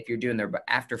if you're doing their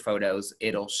after photos,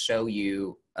 it'll show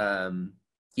you,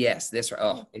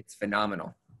 it's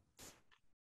phenomenal.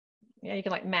 Yeah, you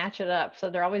can like match it up so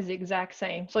they're always the exact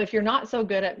same. So if you're not so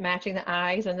good at matching the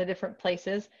eyes and the different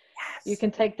places, you Yes.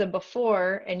 can take the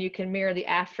before and you can mirror the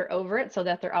after over it so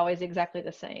that they're always exactly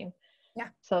the same. Yeah.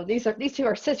 So these two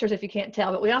are sisters if you can't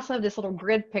tell, but we also have this little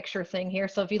grid picture thing here.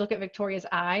 So if you look at Victoria's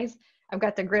eyes, I've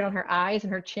got the grid on her eyes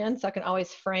and her chin, so I can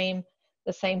always frame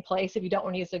the same place if you don't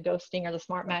want to use the ghosting or the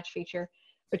smart match feature.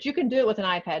 But you can do it with an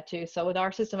iPad too. So with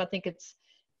our system, I think it's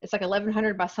like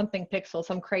 1100 by something pixels,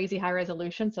 some crazy high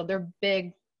resolution. So they're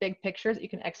big pictures that you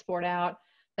can export out.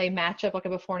 They match up like a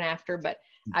before and after, but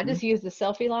I Mhm. just use the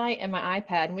selfie light and my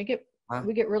iPad and we Wow.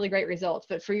 get really great results.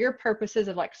 But for your purposes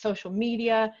of like social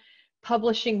media,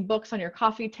 publishing books on your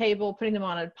coffee table, putting them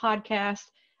on a podcast,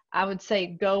 I would say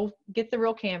go get the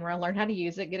real camera, learn how to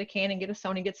use it, get a Canon, get a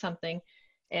Sony, get something,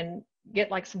 and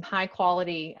get like some high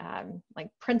quality, like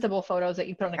printable photos that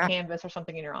you put on a Yeah. canvas or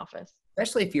something in your office.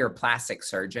 Especially if you're a plastic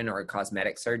surgeon or a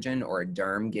cosmetic surgeon or a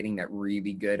derm, getting that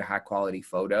really good high quality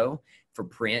photo for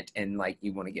print and like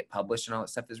you want to get published and all that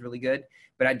stuff is really good.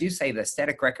 But I do say the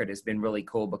aesthetic record has been really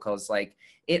cool because like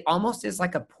it almost is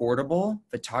like a portable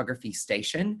photography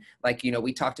station. Like, you know,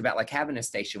 we talked about like having a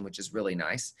station, which is really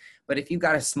nice. But if you've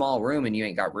got a small room and you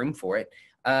ain't got room for it,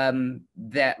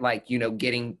 that like, you know,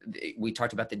 we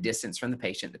talked about the distance from the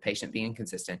patient being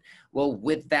consistent. Well,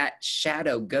 with that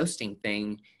shadow ghosting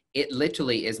thing, it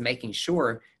literally is making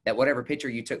sure that whatever picture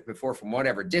you took before from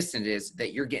whatever distance it is,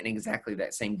 that you're getting exactly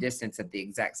that same distance at the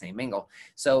exact same angle.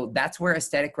 So that's where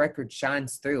aesthetic record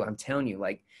shines through. I'm telling you,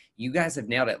 like, you guys have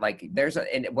nailed it. Like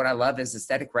and what I love is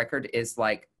aesthetic record is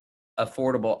like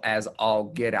affordable as all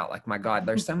get out. Like, my God,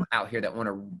 there's some out here that want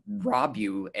to rob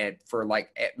you for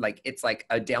like it's like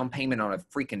a down payment on a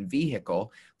freaking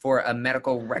vehicle for a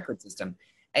medical record system.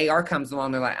 AR comes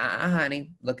along, they're like, honey,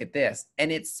 look at this.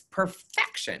 And it's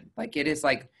perfection. Like, it is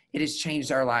like, it has changed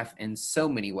our life in so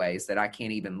many ways that I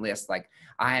can't even list. Like,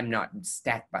 I am not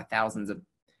stacked by thousands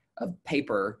of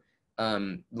paper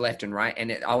left and right.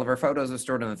 And all of our photos are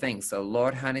stored on the thing. So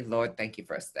Lord, honey, Lord, thank you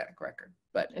for aesthetic record.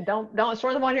 But And don't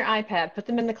store them on your iPad. Put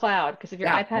them in the cloud because if your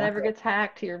yeah, iPad ever gets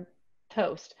hacked, you're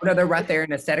toast. no, they're right there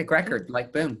in aesthetic record.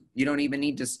 Like, boom, you don't even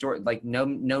need to store, like, no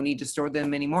need to store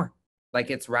them anymore. Like,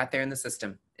 it's right there in the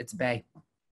system. It's Bay.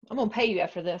 I'm gonna pay you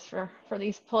after this for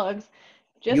these plugs.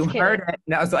 You Just heard kidding. it.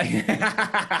 And I was like,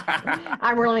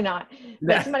 I'm really not.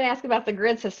 no. But somebody asked about the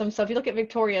grid system. So if you look at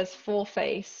Victoria's full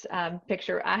face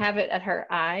picture, I have it at her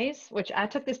eyes, which I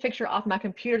took this picture off my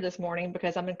computer this morning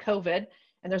because I'm in COVID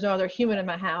and there's no other human in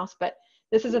my house. But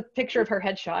this is a picture of her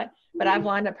headshot. But I've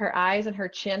lined up her eyes and her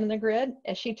chin in the grid.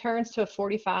 As she turns to a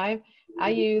 45, I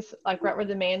use like right where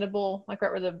the mandible, like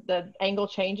right where the angle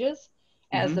changes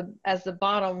as Mhm. the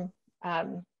bottom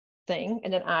thing,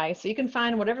 and then eyes. So you can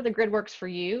find whatever the grid works for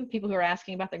you. People who are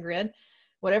asking about the grid,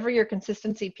 whatever your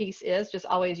consistency piece is, just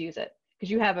always use it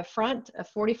because you have a front, a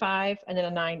 45, and then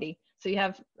a 90. So you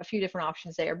have a few different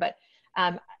options there. But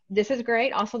this is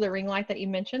great. Also, the ring light that you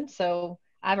mentioned. So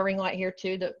I have a ring light here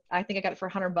too that I think I got it for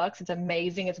 $100. It's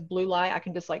amazing. It's blue light. I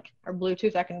can just like, or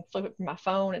Bluetooth, I can flip it from my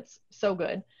phone. It's so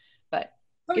good. But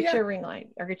Oh, get yeah. you a ring light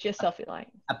or get you a selfie light.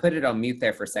 I put it on mute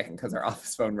there for a second because our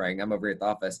office phone rang. I'm over here at the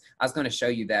office. I was going to show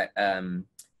you that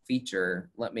feature.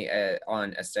 Let me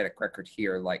on aesthetic record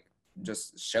here, like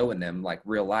just showing them like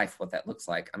real life what that looks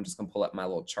like. I'm just going to pull up my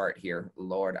little chart here.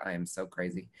 Lord, I am so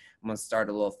crazy. I'm going to start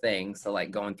a little thing. So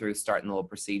like going through, starting the little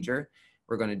procedure.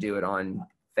 We're going to do it on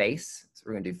face. So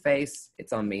we're going to do face.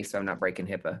 It's on me, so I'm not breaking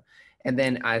HIPAA. And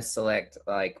then I select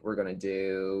like, we're going to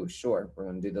do, sure, we're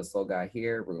going to do this little guy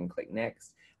here. We're going to click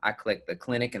next. I click the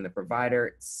clinic and the provider.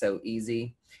 It's so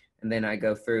easy. And then I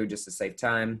go through just to save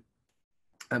time.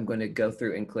 I'm going to go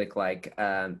through and click like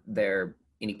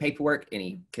any paperwork,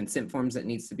 any consent forms that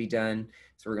needs to be done.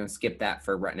 So we're going to skip that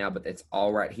for right now, but it's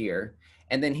all right here.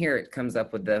 And then here it comes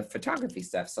up with the photography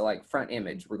stuff. So like front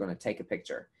image, we're going to take a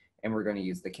picture and we're going to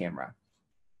use the camera.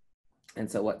 And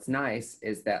so what's nice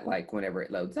is that like whenever it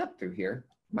loads up through here,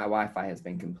 my Wi-Fi has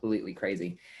been completely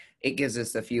crazy. It gives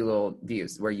us a few little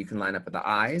views where you can line up with the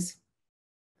eyes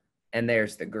and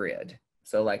there's the grid.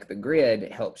 So like the grid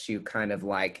helps you kind of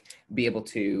like be able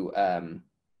to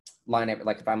line up,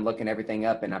 like if I'm looking everything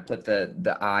up and I put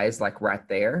the eyes like right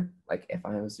there, like if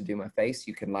I was to do my face,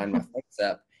 you can line my face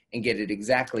up and get it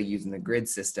exactly using the grid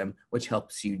system, which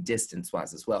helps you distance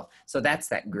wise as well. So that's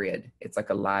that grid. It's like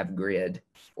a live grid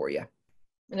for you.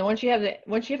 And then once you have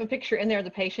a picture in there of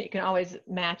the patient, you can always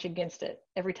match against it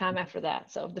every time after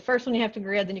that. So the first one you have to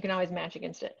grid, then you can always match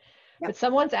against it. Yep. But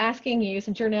someone's asking you,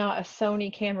 since you're now a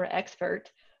Sony camera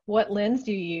expert, what lens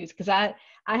do you use? Because I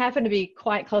I happen to be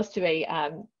quite close to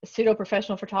a pseudo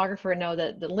professional photographer and know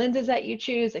that the lenses that you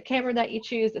choose, the camera that you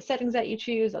choose, the settings that you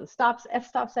choose, or the stops,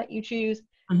 f-stops that you choose.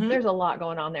 Mhm. There's a lot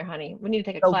going on there, honey. We need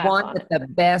to take a The class one on that it. the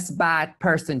Best Buy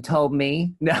person told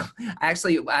me, no,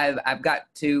 actually, I've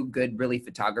got two good, really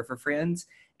photographer friends,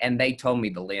 and they told me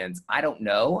the lens. I don't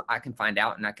know. I can find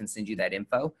out and I can send you that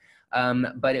info.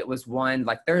 But it was one,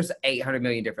 like there's 800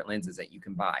 million different lenses that you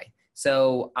can buy.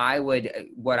 So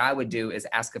what I would do is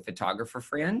ask a photographer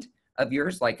friend of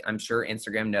yours, like I'm sure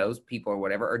Instagram knows people or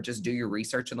whatever, or just do your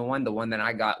research on the one. The one that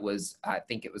I got was, I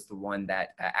think it was the one that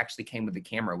actually came with the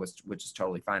camera, which is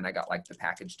totally fine. I got like the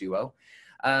package duo.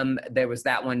 There was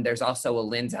that one. There's also a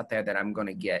lens out there that I'm going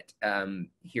to get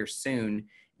here soon.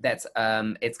 That's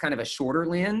it's kind of a shorter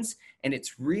lens, and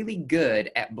it's really good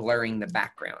at blurring the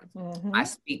background. I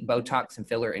speak Botox and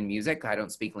filler in music. I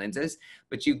don't speak lenses,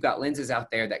 but you've got lenses out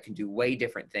there that can do way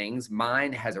different things.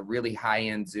 Mine has a really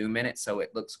high-end zoom in it, so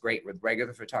it looks great with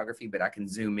regular photography, but I can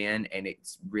zoom in and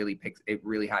it's really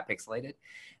high pixelated.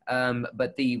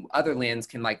 But the other lens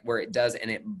can, like, where it does and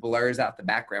it blurs out the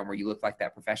background where you look like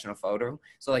that professional photo.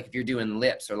 So like if you're doing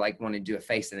lips or like want to do a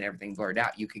face and everything blurred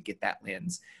out, you could get that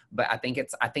lens. But I think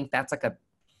that's like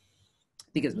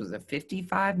I think it was a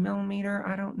 55 millimeter.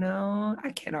 I don't know. I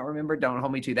cannot remember. Don't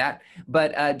hold me to that.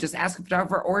 But just ask a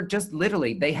photographer, or just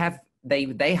literally they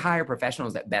hire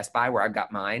professionals at Best Buy where I've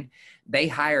got mine. They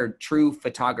hire true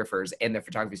photographers in their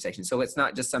photography section. So it's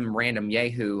not just some random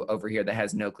Yahoo over here that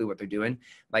has no clue what they're doing.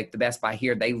 Like the Best Buy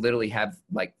here, they literally have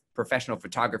like professional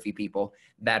photography people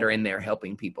that are in there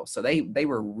helping people. So they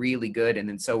were really good. And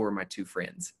then so were my two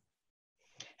friends.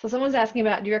 So someone's asking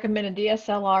about, do you recommend a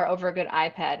DSLR over a good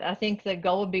iPad? I think the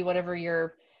goal would be whatever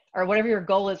your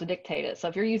goal is to dictate it. So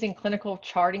if you're using clinical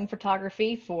charting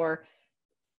photography for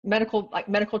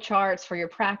medical charts, for your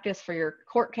practice, for your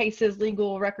court cases,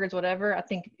 legal records, whatever, I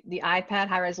think the iPad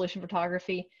high resolution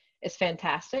photography is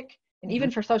fantastic. And even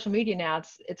for social media now,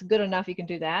 it's good enough you can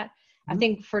do that. I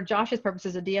think for Josh's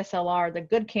purposes, a DSLR, the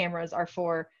good cameras are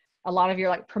for a lot of your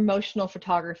like promotional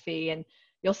photography, and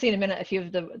you'll see in a minute a few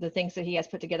of the things that he has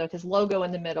put together with his logo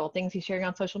in the middle, things he's sharing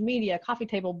on social media, coffee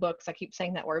table books. I keep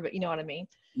saying that word, but you know what I mean.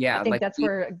 Yeah, I think like that's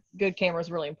where a good camera is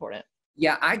really important.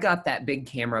 yeah, I got that big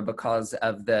camera because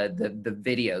of the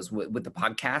videos with the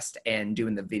podcast and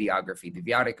doing the videography. The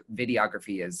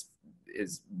videography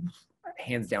is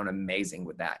hands down amazing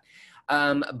with that.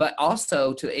 But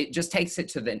also it just takes it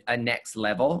to a next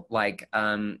level, like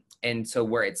and so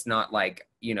where it's not like,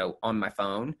 you know, on my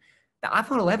phone. The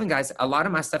iPhone 11, guys, a lot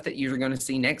of my stuff that you're going to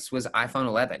see next was iPhone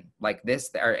 11, like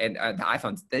this, and the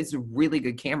iPhones. These are really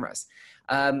good cameras.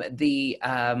 The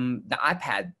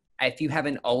iPad, if you have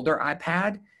an older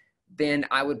iPad, then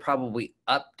I would probably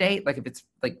update, like if it's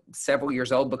like several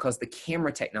years old, because the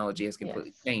camera technology has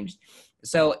completely changed.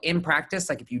 So in practice,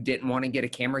 like if you didn't want to get a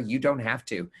camera, you don't have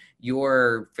to.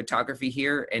 Your photography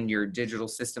here and your digital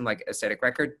system, like Aesthetic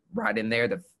Record, right in there,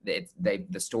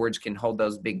 the storage can hold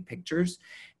those big pictures,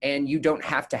 and you don't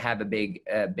have to have a big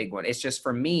one. It's just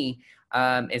for me,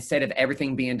 instead of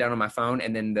everything being done on my phone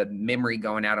and then the memory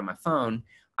going out on my phone,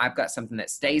 I've got something that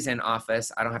stays in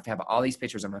office. I don't have to have all these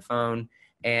pictures on my phone.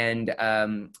 And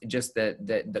just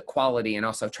the quality, and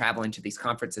also traveling to these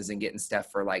conferences and getting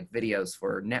stuff for like videos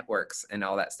for networks and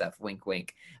all that stuff, wink,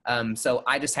 wink. So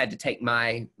I just had to take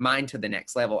mine to the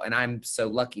next level. And I'm so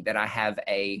lucky that I have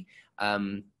a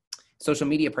social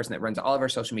media person that runs all of our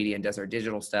social media and does our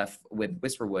digital stuff with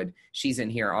Whisperwood. She's in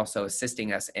here also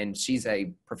assisting us, and she's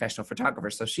a professional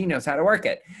photographer, so she knows how to work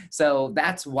it. So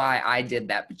that's why I did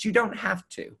that, but you don't have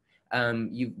to.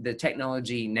 The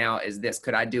technology now is this.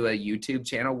 Could I do a YouTube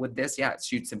channel with this? Yeah, it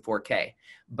shoots in 4K,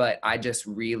 but I just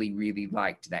really, really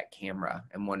liked that camera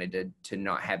and wanted to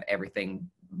not have everything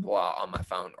blah on my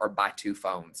phone or buy two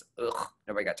phones. Ugh,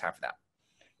 nobody got time for that.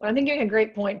 Well, I think you're making a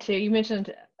great point too. You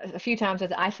mentioned a few times that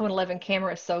the iPhone 11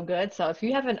 camera is so good. So if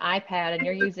you have an iPad and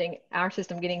you're using our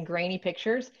system getting grainy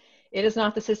pictures, it is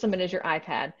not the system, it is your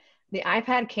iPad. The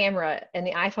iPad camera and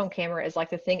the iPhone camera is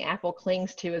like the thing Apple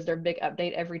clings to as their big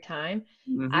update every time.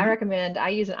 I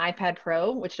use an iPad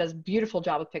Pro, which does beautiful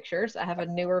job with pictures. I have a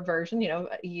newer version, you know,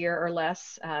 a year or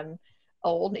less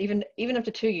old, even up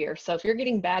to 2 years. So if you're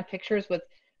getting bad pictures with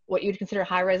what you'd consider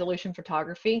high resolution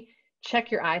photography,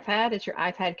 check your iPad. It's your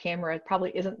iPad camera. It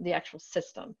probably isn't the actual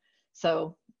system.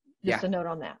 So just a note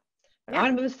on that. But I'm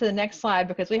going to move to the next slide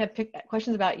because we have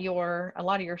questions about a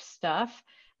lot of your stuff.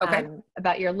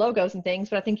 About your logos and things,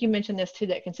 but I think you mentioned this too,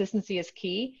 that consistency is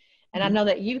key. And I know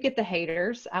that you get the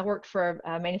haters. I worked for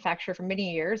a manufacturer for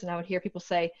many years, and I would hear people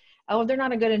say, oh, they're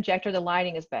not a good injector, the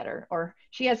lighting is better. Or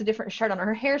she has a different shirt on, or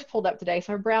her hair's pulled up today,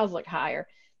 so her brows look higher.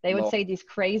 They would say these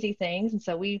crazy things. And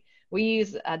so we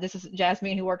use, this is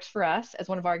Jasmine who works for us as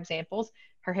one of our examples.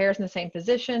 Her hair is in the same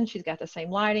position. She's got the same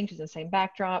lighting. She's in the same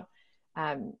backdrop.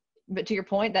 But to your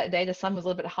point, that day the sun was a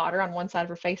little bit hotter on one side of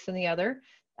her face than the other.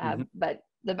 But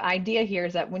the idea here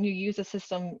is that when you use a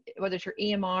system, whether it's your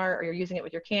EMR or you're using it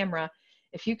with your camera,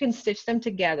 if you can stitch them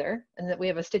together, and that we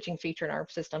have a stitching feature in our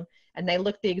system, and they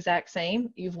look the exact same,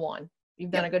 you've won.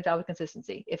 You've done a good job of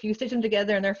consistency. If you stitch them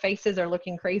together and their faces are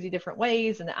looking crazy different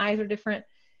ways and the eyes are different,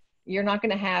 you're not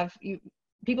going to have,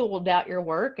 people will doubt your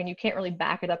work, and you can't really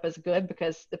back it up as good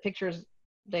because the pictures,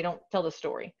 they don't tell the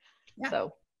story.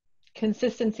 So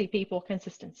consistency, people,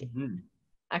 consistency.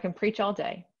 I can preach all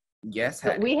day. Yes.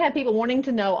 But we had people wanting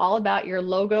to know all about your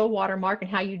logo watermark and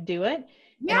how you do it.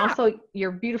 And also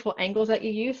your beautiful angles that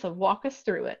you use. So walk us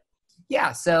through it.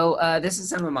 Yeah, so this is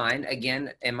some of mine.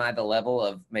 Again, am I the level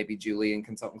of maybe Julie in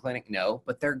Consultant Clinic? No,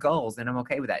 but they're goals, and I'm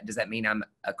okay with that. Does that mean I'm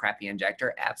a crappy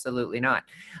injector? Absolutely not.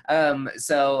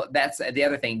 So that's the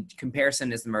other thing.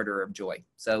 Comparison is the murderer of joy.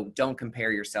 So don't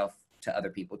compare yourself to other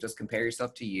people. Just compare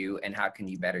yourself to you, and how can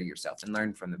you better yourself and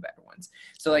learn from the better ones.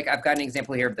 So like I've got an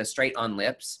example here of the straight on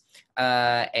lips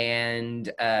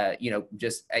and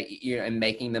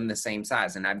making them the same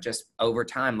size. And I've just over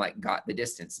time, like got the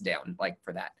distance down like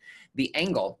for that. The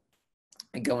angle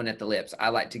going at the lips, I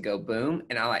like to go boom,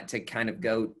 and I like to kind of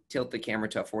go tilt the camera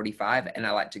to a 45, and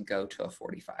I like to go to a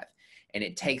 45. And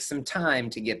it takes some time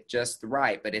to get just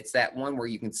right, but it's that one where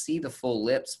you can see the full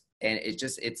lips, and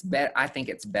it's better. I think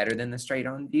it's better than the straight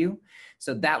on view.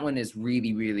 So that one is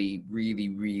really, really, really,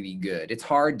 really good. It's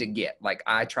hard to get. Like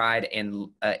I tried in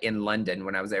London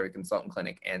when I was there at Consultant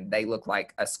Clinic, and they looked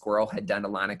like a squirrel had done a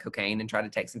line of cocaine and tried to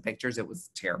take some pictures. It was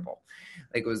terrible.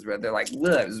 Like they're like,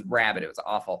 ugh, it was rabid. It was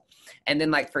awful. And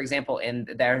then like, for example, and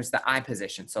there's the eye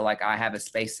position. So like I have a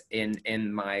space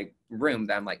in my room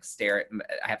that I'm like I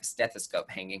have a stethoscope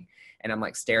hanging, and I'm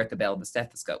like stare at the bell of the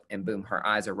stethoscope, and boom, her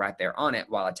eyes are right there on it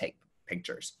while I take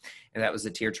pictures. And that was a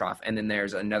tear trough. And then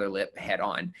there's another lip head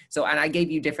on. So, and I gave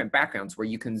you different backgrounds where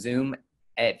you can zoom.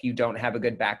 If you don't have a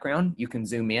good background, you can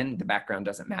zoom in. The background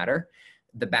doesn't matter.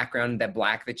 The background, that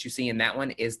black that you see in that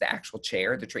one is the actual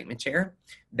chair, the treatment chair.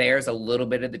 There's a little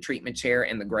bit of the treatment chair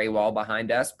and the gray wall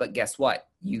behind us, but guess what?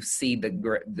 You see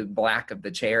the black of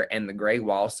the chair and the gray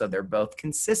wall, so they're both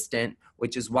consistent,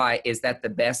 which is why, is that the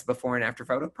best before and after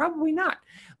photo? Probably not,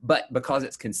 but because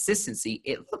it's consistency,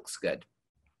 it looks good.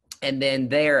 And then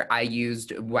there I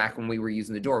used back when we were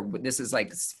using the door. This is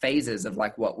like phases of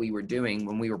like what we were doing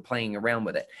when we were playing around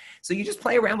with it. So you just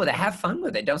play around with it, have fun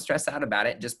with it. Don't stress out about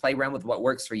it. Just play around with what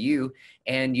works for you.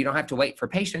 And you don't have to wait for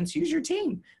patience. Use your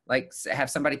team. Like have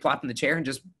somebody plop in the chair and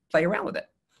just play around with it.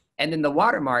 And then the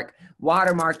watermark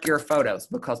your photos,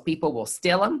 because people will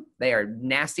steal them. They are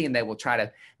nasty, and they will try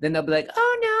to, then they'll be like,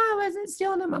 oh no, I wasn't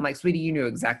stealing them. I'm like, sweetie, you knew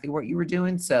exactly what you were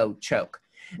doing. So choke.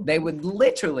 They would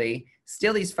literally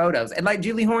steal these photos, and like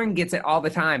Julie Horn gets it all the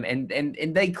time, and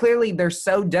they clearly, they're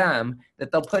so dumb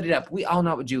that they'll put it up. We all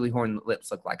know what Julie Horn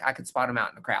lips look like. I could spot them out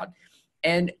in the crowd,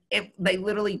 and they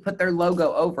literally put their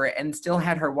logo over it and still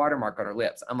had her watermark on her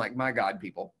lips. I'm like, my God,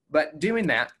 people. But doing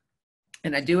that,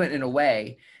 and I do it in a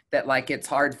way that like it's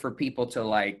hard for people to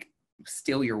like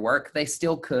steal your work. They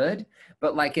still could,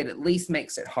 but like it at least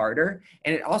makes it harder,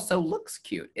 and it also looks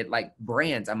cute. It like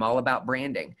brands. I'm all about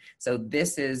branding. So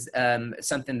this is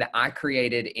something that I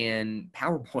created in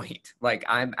PowerPoint. Like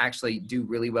I'm actually do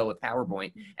really well with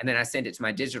PowerPoint, and then I send it to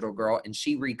my digital girl, and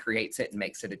she recreates it and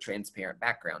makes it a transparent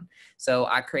background. So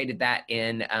I created that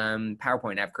in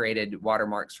PowerPoint. I've created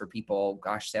watermarks for people,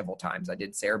 gosh, several times. I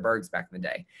did Sarah Berg's back in the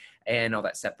day and all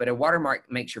that stuff. But a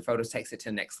watermark makes your photos, takes it to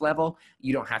the next level.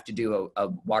 You don't have to do a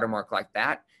watermark like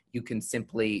that. You can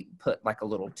simply put like a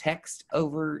little text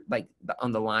over like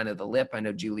on the line of the lip. I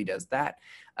know Julie does that.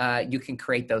 You can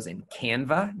create those in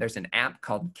Canva. There's an app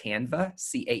called Canva,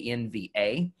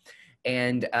 C-A-N-V-A.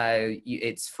 And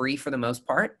it's free for the most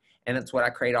part. And that's what I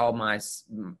create all my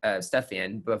stuff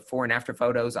in. Before and after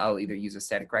photos, I'll either use a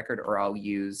static record or I'll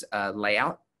use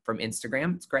layout from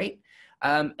Instagram. It's great.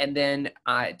 And then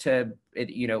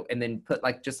and then put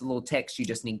like just a little text, you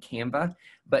just need Canva.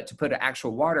 But to put an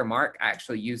actual watermark, I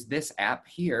actually use this app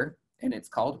here, and it's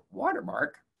called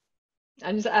Watermark.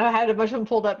 I had a bunch of them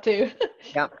pulled up too.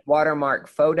 Yeah, Watermark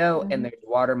photo, and there's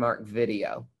Watermark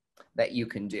video that you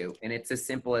can do. And it's as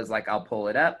simple as like, I'll pull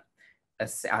it up.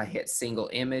 I hit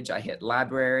single image, I hit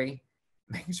library,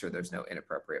 making sure there's no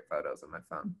inappropriate photos on my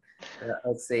phone.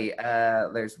 Let's see,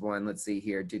 there's one, let's see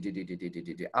here.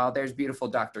 Oh, there's beautiful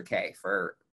Dr. K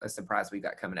for a surprise we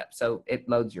got coming up. So it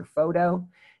loads your photo,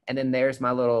 and then there's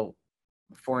my little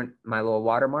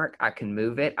watermark. I can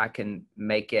move it, I can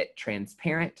make it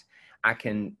transparent. I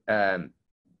can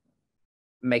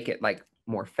make it like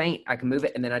more faint, I can move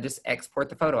it, and then I just export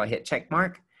the photo. I hit check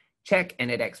mark, check, and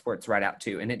it exports right out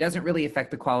too. And it doesn't really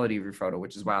affect the quality of your photo,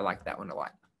 which is why I like that one a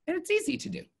lot. And it's easy to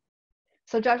do.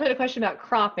 So Josh had a question about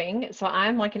cropping. So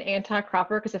I'm like an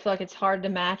anti-cropper because I feel like it's hard to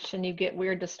match and you get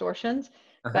weird distortions.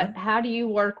 But how do you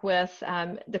work with,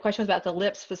 the question was about the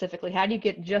lips specifically. How do you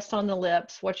get just on the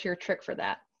lips? What's your trick for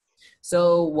that?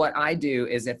 So what I do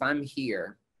is if I'm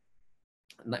here,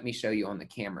 let me show you on the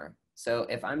camera. So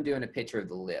if I'm doing a picture of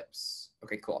the lips,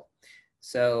 okay, cool.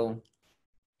 So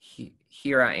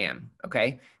here I am,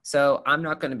 okay? So I'm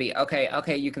not gonna be,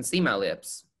 okay, you can see my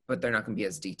lips, but they're not gonna be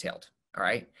as detailed, all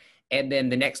right? And then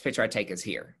the next picture I take is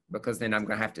here, because then I'm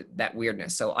gonna have to, that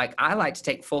weirdness. So like, I like to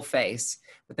take full face,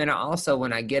 but then I also,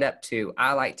 when I get up to,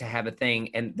 I like to have a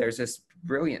thing, and there's this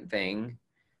brilliant thing.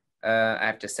 I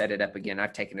have to set it up again.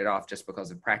 I've taken it off just because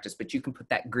of practice, but you can put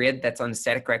that grid that's on the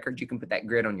static record. You can put that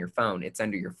grid on your phone. It's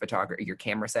under your photography, your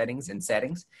camera settings and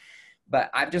settings.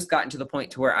 But I've just gotten to the point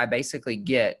to where I basically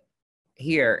get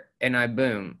here and I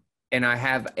boom. And I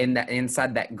have in that,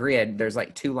 inside that grid, there's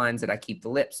like 2 lines that I keep the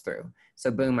lips through. So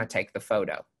boom, I take the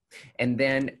photo. And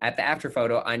then at the after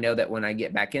photo, I know that when I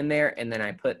get back in there and then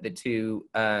I put the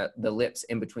lips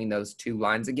in between those 2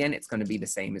 lines again, it's going to be the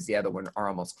same as the other one or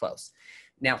almost close.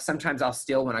 Now, sometimes I'll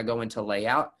still, when I go into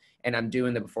layout and I'm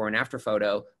doing the before and after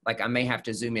photo, like I may have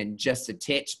to zoom in just a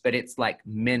titch, but it's like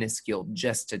minuscule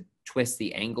just to twist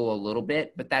the angle a little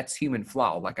bit, but that's human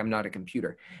flaw. Like I'm not a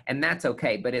computer, and that's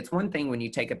okay. But it's one thing when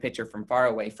you take a picture from far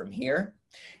away from here,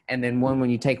 and then one when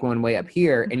you take one way up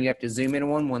here and you have to zoom in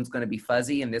on one's going to be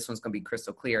fuzzy and this one's going to be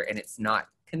crystal clear, and it's not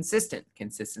consistent.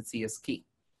 Consistency is key,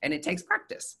 and it takes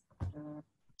practice.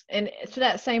 And to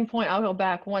that same point, I'll go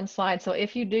back one slide. So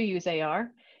if you do use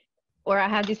AR, or I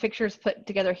have these pictures put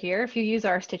together here, if you use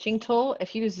our stitching tool,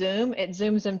 if you zoom, it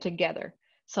zooms them together.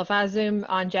 So if I zoom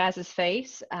on Jazz's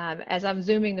face, as I'm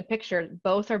zooming the picture,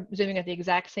 both are zooming at the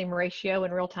exact same ratio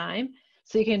in real time.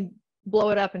 So you can blow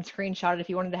it up and screenshot it if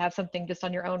you wanted to have something just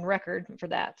on your own record for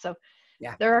that. So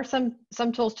yeah, there are some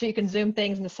tools too. You can zoom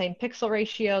things in the same pixel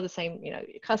ratio, the same,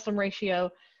 custom ratio.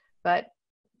 But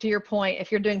to your point,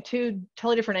 if you're doing 2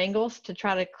 totally different angles, to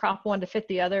try to crop one to fit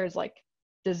the other is like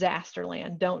disaster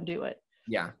land. Don't do it.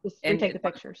 Yeah. Just retake the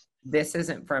pictures. This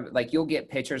isn't from, like, you'll get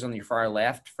pictures on your far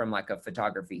left from like a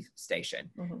photography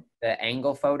station. The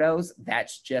angle photos,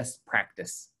 that's just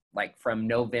practice. Like from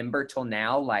November till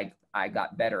now, like I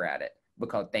got better at it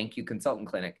because thank you Consultant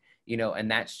Clinic, and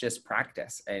that's just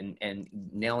practice and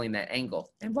nailing that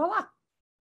angle, and voila.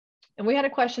 And we had a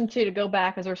question too, to go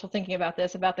back as we're still thinking about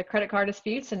this, about the credit card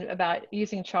disputes and about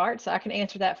using charts. So I can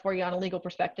answer that for you on a legal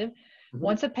perspective.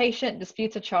 Once a patient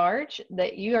disputes a charge,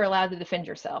 that you are allowed to defend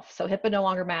yourself. So HIPAA no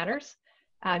longer matters.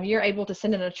 You're able to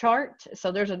send in a chart.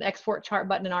 So there's an export chart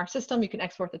button in our system. You can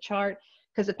export the chart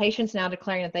because the patient's now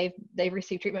declaring that they've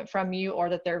received treatment from you or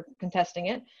that they're contesting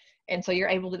it. And so you're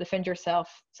able to defend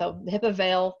yourself. So the HIPAA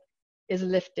veil is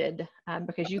lifted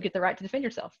because you get the right to defend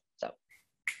yourself. So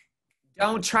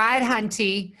don't try it,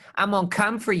 hunty. I'm gonna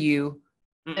come for you.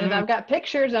 And if I've got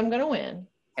pictures, I'm gonna win.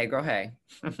 Hey girl, hey.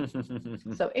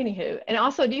 So anywho, and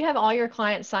also, do you have all your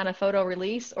clients sign a photo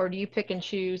release, or do you pick and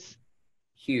choose?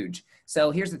 Huge.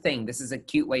 So here's the thing. This is a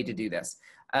cute way to do this.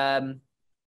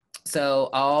 So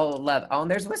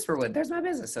there's Whisperwood. There's my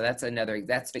business. So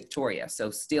that's Victoria.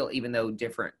 So still, even though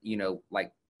different,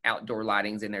 like outdoor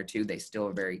lighting's in there too, they still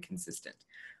are very consistent.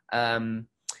 So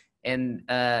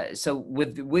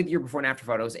with your before and after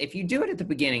photos, if you do it at the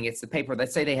beginning, it's the paper.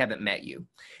 Let's say they haven't met you,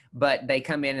 but they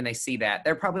come in and they see that.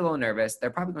 They're probably a little nervous. They're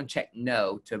probably going to check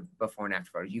no to before and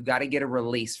after photos. You got to get a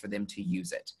release for them to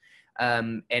use it.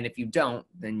 And if you don't,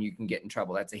 then you can get in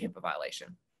trouble. That's a HIPAA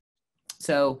violation.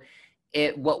 So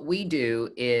what we do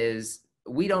is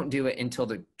we don't do it until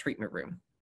the treatment room.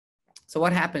 So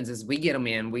what happens is we get them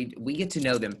in, we get to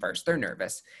know them first. They're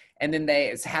nervous. And then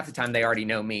it's half the time they already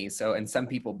know me. So, and some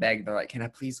people beg, they're like, can I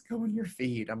please go in your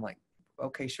feed? I'm like,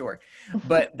 okay, sure.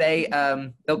 But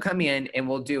they'll come in and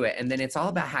we'll do it. And then it's all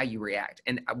about how you react.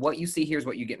 And what you see here is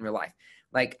what you get in real life.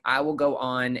 Like I will go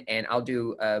on and I'll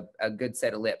do a good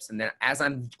set of lips. And then as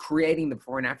I'm creating the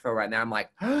before and after photo right now, I'm like,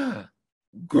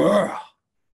 girl,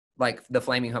 like the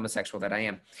flaming homosexual that I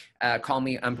am. Call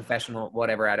me unprofessional,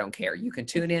 whatever, I don't care. You can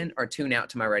tune in or tune out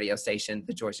to my radio station.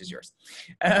 The choice is yours.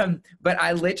 But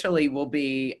I literally will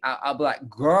I'll be like,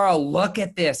 girl, look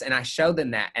at this. And I show them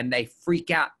that and they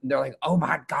freak out. They're like, oh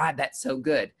my God, that's so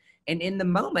good. And in the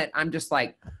moment, I'm just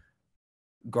like,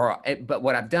 girl, but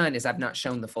what I've done is I've not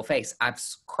shown the full face. I've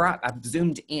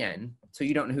zoomed in so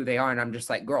you don't know who they are. And I'm just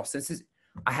like, girl,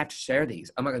 I have to share these.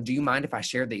 Oh my God, do you mind if I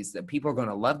share these? That people are going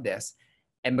to love this.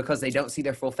 And because they don't see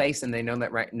their full face and they know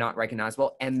that not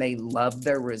recognizable and they love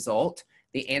their result,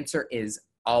 the answer is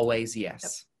always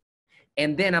yes.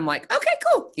 And then I'm like, okay,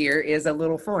 cool. Here is a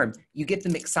little form. You get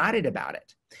them excited about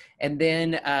it. And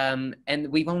then, and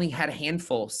we've only had a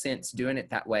handful since doing it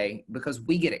that way because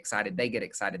we get excited. They get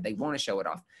excited. They want to show it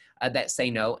off, that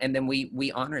say no. And then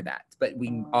we honor that, but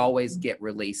we always get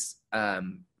release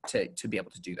to be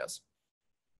able to do those.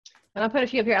 And I'll put a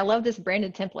few up here. I love this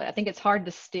branded template. I think it's hard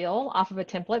to steal off of a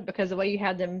template because the way you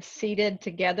have them seated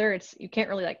together, you can't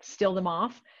really like steal them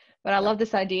off. But I love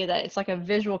this idea that it's like a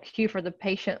visual cue for the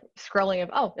patient scrolling of,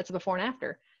 oh, it's a before and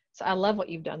after. So I love what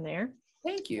you've done there.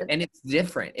 Thank you. And it's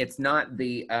different. It's not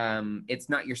it's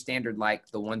not your standard, like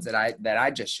the ones that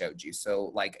I just showed you.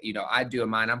 So like, you know, I do a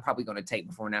mine. I'm probably going to take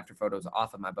before and after photos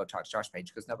off of my Botox Josh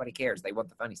page because nobody cares. They want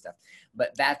the funny stuff,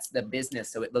 but that's the business.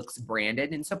 So it looks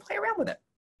branded. And so play around with it.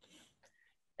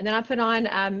 And then I put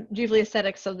on Jubilee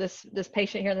Aesthetics. So this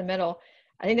patient here in the middle,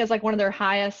 I think that's like one of their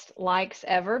highest likes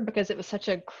ever because it was such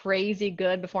a crazy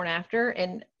good before and after.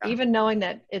 And even knowing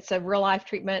that it's a real life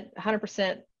treatment,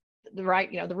 100% the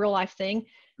right, you know, the real life thing,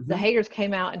 the haters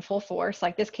came out in full force.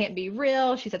 Like, this can't be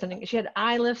real. She said something, she had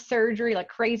eye lift surgery, like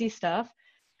crazy stuff.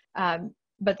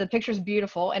 But the picture's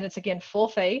beautiful. And it's, again, full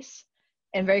face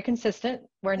and very consistent,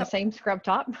 wearing the same scrub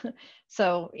top.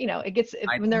 So, you know,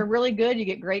 when they're really good, you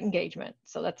get great engagement.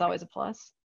 So that's always a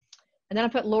plus. And then I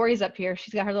put Lori's up here.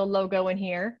 She's got her little logo in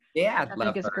here. Yeah, I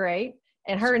think it's great.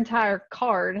 And her entire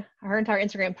card, her entire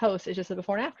Instagram post is just the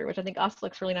before and after, which I think also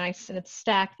looks really nice. And it's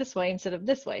stacked this way instead of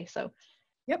this way. So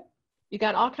you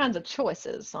got all kinds of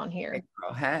choices on here.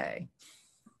 Oh, hey.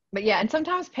 But yeah, and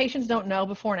sometimes patients don't know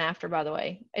before and after, by the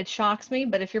way. It shocks me,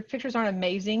 but if your pictures aren't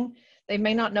amazing, they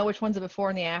may not know which one's the before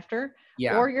and the after.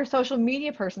 Yeah. Or your social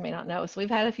media person may not know. So we've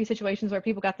had a few situations where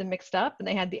people got them mixed up and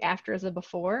they had the after as a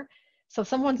before. So if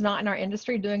someone's not in our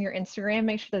industry doing your Instagram,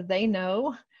 make sure that they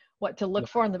know what to look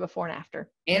for in the before and after.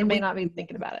 And may not be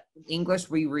thinking about it. In English,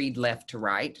 we read left to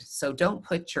right. So don't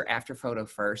put your after photo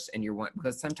first and your one,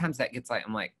 because sometimes that gets like,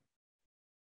 I'm like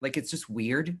it's just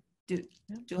weird. Do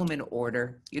them in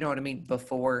order. You know what I mean?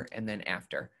 Before and then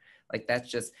after. Like, that's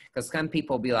just because some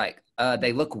people be like,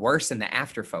 they look worse in the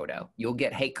after photo. You'll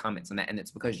get hate comments on that. And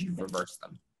it's because you've reversed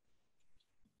them.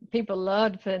 People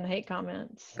love to put in hate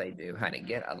comments. They do. Honey,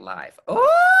 get a life.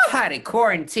 Oh, honey,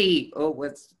 quarantine. Oh,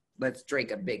 let's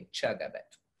drink a big chug of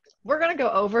it. We're going to go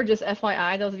over, just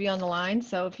FYI, those of you on the line.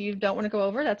 So if you don't want to go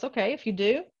over, that's okay. If you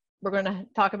do, we're going to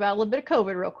talk about a little bit of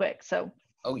COVID real quick. So.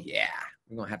 Oh, yeah.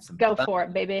 We're going to have some fun. Go for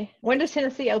it, baby. When does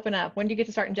Tennessee open up? When do you get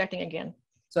to start injecting again?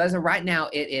 So as of right now,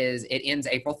 it ends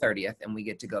April 30th, and we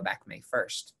get to go back May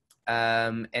 1st,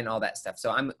 and all that stuff.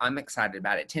 So I'm excited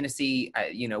about it. Tennessee,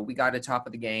 you know, we got to top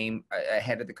of the game,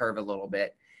 ahead of the curve a little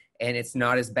bit, and it's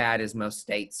not as bad as most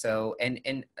states. So,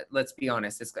 and let's be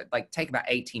honest, it's like take about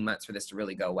 18 months for this to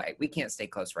really go away. We can't stay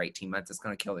closed for 18 months. It's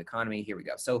going to kill the economy. Here we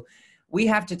go. So we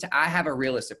have to, I have a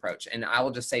realist approach, and I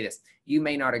will just say this. You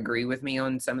may not agree with me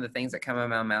on some of the things that come out of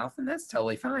my mouth, and that's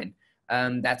totally fine.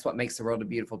 That's what makes the world a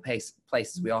beautiful place.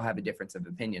 We all have a difference of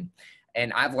opinion.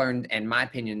 And I've learned, and my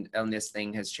opinion on this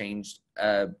thing has changed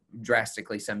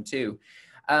drastically some too.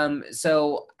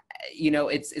 So, you know,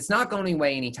 it's not going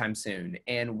away anytime soon.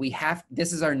 And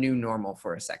this is our new normal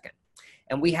for a second.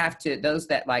 And we have to, those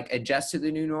that like adjust to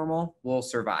the new normal will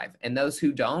survive. And those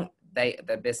who don't,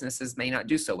 the businesses may not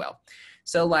do so well.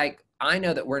 So like, I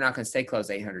know that we're not going to stay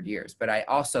closed 800 years, but I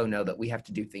also know that we have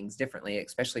to do things differently,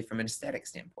 especially from an aesthetic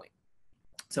standpoint.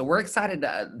 So we're excited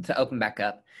to open back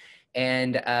up.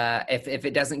 And if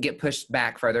it doesn't get pushed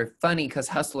back further, funny because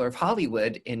Hustler of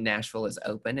Hollywood in Nashville is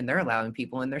open and they're allowing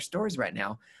people in their stores right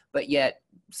now. But yet,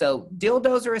 so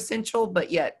dildos are essential,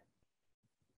 but yet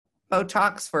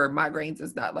Botox for migraines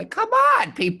is not. Like, come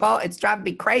on, people. It's driving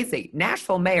me crazy.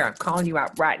 Nashville mayor, I'm calling you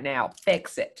out right now.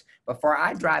 Fix it. Before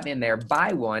I drive in there,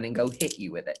 buy one and go hit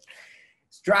you with it.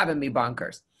 It's driving me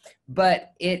bonkers.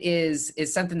 But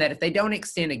it's something that if they don't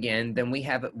extend again, then we've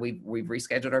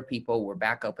rescheduled our people. We're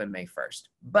back open May 1st.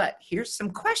 But here's some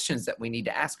questions that we need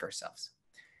to ask ourselves.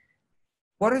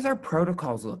 What does our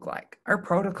protocols look like? Our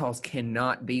protocols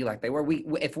cannot be like they were.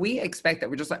 If we expect that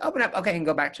we're just like open up, okay, and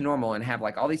go back to normal and have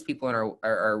like all these people in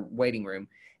our waiting room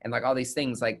and like all these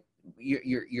things, like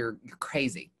you're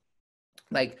crazy.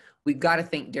 Like, we've got to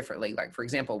think differently. Like, for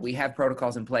example, we have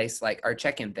protocols in place, like our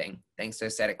check-in thing, thanks to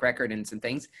Aesthetic Record and some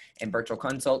things, and virtual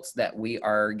consults that we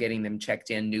are getting them checked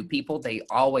in. New people, they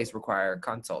always require a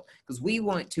consult because we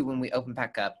want to, when we open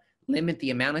back up, limit the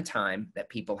amount of time that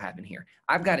people have in here.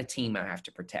 I've got a team I have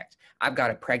to protect. I've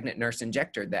got a pregnant nurse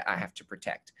injector that I have to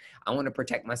protect. I want to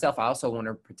protect myself. I also want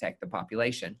to protect the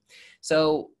population.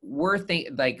 So we're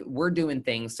doing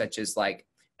things such as like,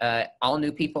 All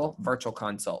new people, virtual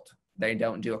consult. They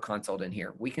don't do a consult in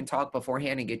here. We can talk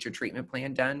beforehand and get your treatment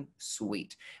plan done.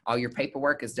 Sweet. All your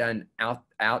paperwork is done out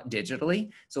digitally.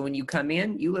 So when you come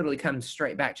in, you literally come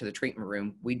straight back to the treatment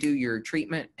room. We do your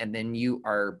treatment and then you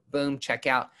are boom, check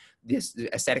out. This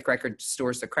aesthetic record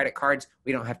stores the credit cards.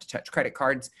 We don't have to touch credit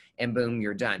cards and boom,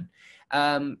 you're done.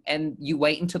 And you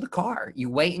wait until the car. You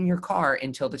wait in your car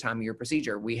until the time of your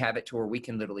procedure. We have it to where we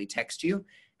can literally text you,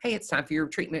 hey, it's time for your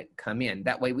treatment, come in.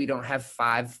 That way we don't have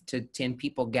 5 to 10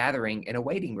 people gathering in a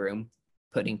waiting room,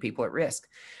 putting people at risk.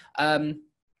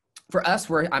 For us,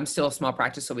 I'm still a small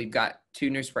practice, so we've got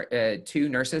two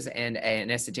nurses and an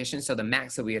esthetician. So the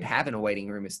max that we would have in a waiting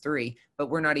room is 3, but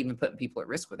we're not even putting people at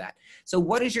risk with that. So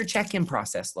what does your check-in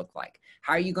process look like?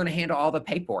 How are you going to handle all the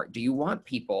paperwork? Do you want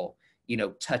people,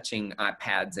 touching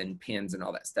iPads and pens and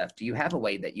all that stuff? Do you have a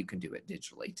way that you can do it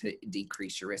digitally to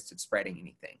decrease your risk of spreading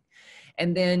anything?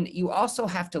 And then you also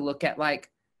have to look at like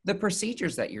the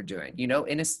procedures that you're doing.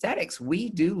 In aesthetics, we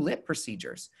do lip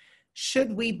procedures.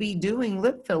 Should we be doing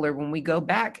lip filler when we go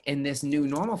back in this new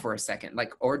normal for a second?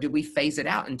 Or do we phase it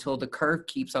out until the curve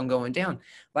keeps on going down?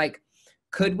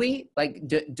 Could we,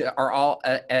 are all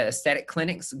aesthetic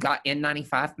clinics got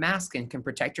N95 masks and can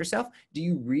protect yourself? Do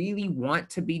you really want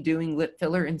to be doing lip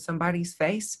filler in somebody's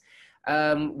face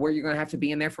where you're going to have to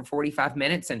be in there for 45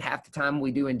 minutes and half the time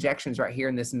we do injections right here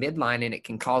in this midline and it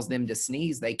can cause them to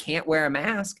sneeze? They can't wear a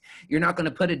mask. You're not going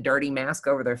to put a dirty mask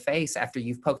over their face after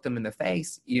you've poked them in the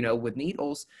face, with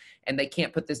needles, and they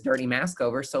can't put this dirty mask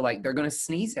over. So they're going to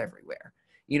sneeze everywhere.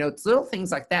 It's little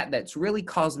things like that that's really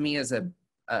caused me as a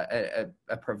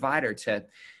provider to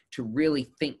really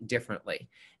think differently.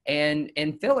 And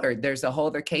filler, there's a whole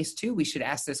other case too. We should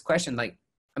ask this question.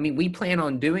 We plan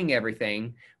on doing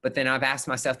everything, but then I've asked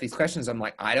myself these questions. I'm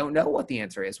like, I don't know what the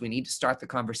answer is. We need to start the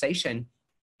conversation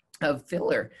of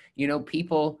filler.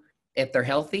 People, if they're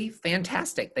healthy,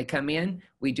 fantastic. They come in,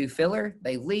 we do filler,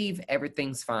 they leave,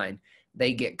 everything's fine.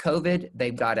 They get COVID,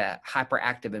 they've got a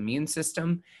hyperactive immune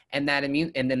system, and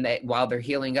then while they're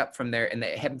healing up from there, and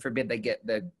heaven forbid they get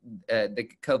the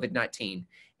COVID-19,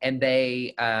 and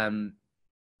they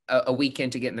a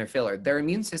weekend to get in their filler, their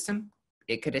immune system,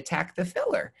 it could attack the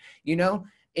filler,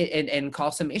 and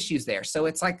cause some issues there. So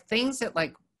it's like things that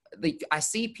I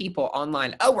see people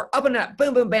online, oh, we're opening up,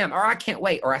 boom, boom, bam, or I can't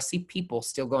wait. Or I see people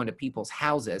still going to people's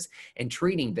houses and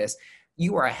treating this.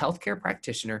 You are a healthcare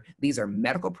practitioner. These are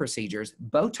medical procedures.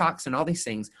 Botox and all these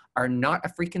things are not a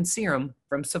freaking serum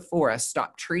from Sephora.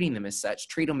 Stop treating them as such.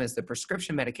 Treat them as the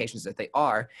prescription medications that they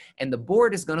are. And the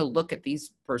board is going to look at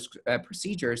these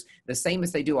procedures the same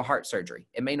as they do a heart surgery.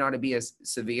 It may not be as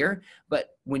severe,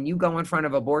 but when you go in front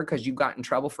of a board because you got in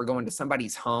trouble for going to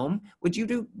somebody's home,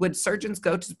 would surgeons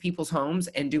go to people's homes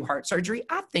and do heart surgery?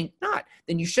 I think not.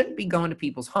 Then you shouldn't be going to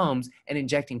people's homes and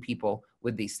injecting people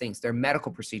with these things. Their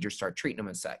medical procedures, start treating them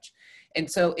as such. And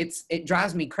so it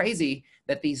drives me crazy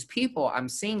that these people I'm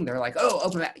seeing, they're like, oh,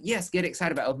 open back. Yes, get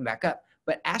excited about open back up,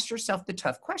 but ask yourself the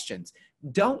tough questions.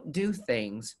 Don't do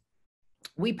things.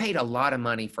 We paid a lot of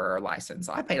money for our license.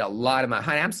 I paid a lot of money.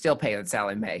 Honey, I'm still paying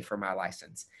Sally Mae for my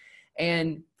license.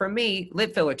 And for me,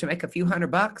 lip filler to make a few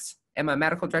 $100 and my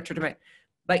medical director to make,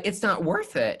 it's not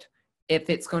worth it if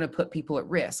it's going to put people at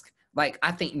risk.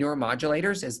 I think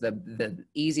neuromodulators is the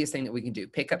easiest thing that we can do.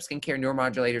 Pick up skincare,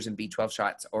 neuromodulators, and B12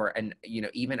 shots,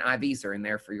 even IVs are in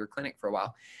there for your clinic for a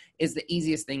while, is the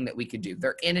easiest thing that we could do.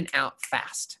 They're in and out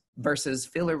fast versus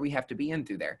filler we have to be in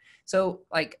through there. So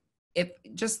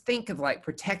just think of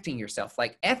protecting yourself.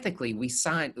 Ethically, we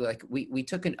signed, we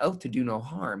took an oath to do no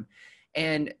harm.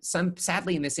 And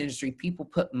sadly in this industry, people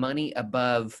put money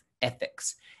above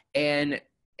ethics. And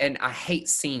I hate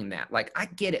seeing that. I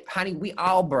get it, honey, we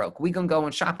all broke. We gonna go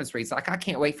on shopping sprees. I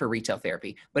can't wait for retail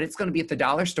therapy, but it's gonna be at the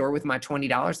dollar store with my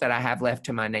 $20 that I have left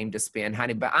to my name to spend,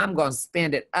 honey, but I'm gonna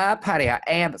spend it up, honey, I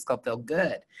am. It's gonna feel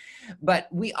good. But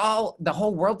the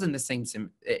whole world's in the same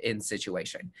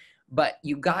situation, but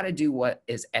you gotta do what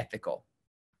is ethical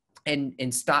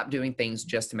and stop doing things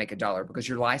just to make a dollar, because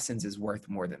your license is worth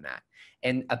more than that.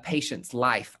 And a patient's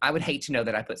life, I would hate to know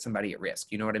that I put somebody at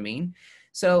risk. You know what I mean?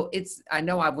 So I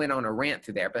know I went on a rant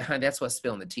through there, but honey, that's what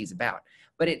spilling the tea is about.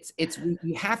 But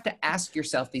you have to ask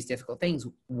yourself these difficult things.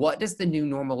 What does the new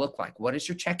normal look like? What does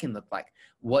your check-in look like?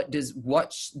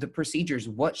 What's the procedures?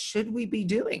 What should we be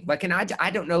doing? And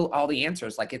I don't know all the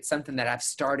answers. It's something that I've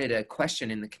started a question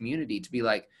in the community to be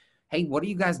like, hey, what are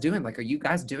you guys doing? Are you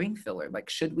guys doing filler?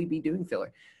 Should we be doing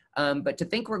filler? But to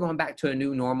think we're going back to a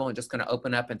new normal and just going to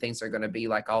open up and things are going to be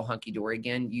all hunky-dory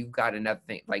again, you've got another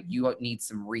thing. You need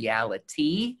some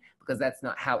reality, because that's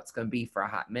not how it's going to be for a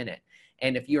hot minute.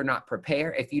 And if you're not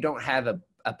prepared, if you don't have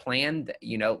a plan that,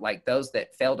 like those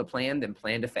that fail to plan, then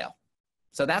plan to fail.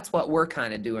 So that's what we're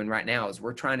kind of doing right now, is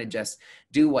we're trying to just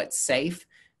do what's safe,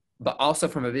 but also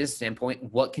from a business standpoint,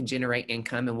 what can generate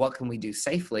income and what can we do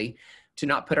safely to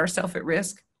not put ourselves at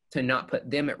risk, to not put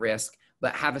them at risk,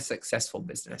 but have a successful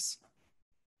business.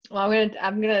 Well,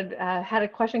 I'm gonna had a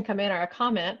question come in, or a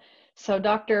comment. So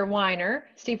Dr. Weiner,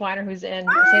 Steve Weiner, who's in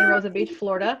Santa Rosa Beach,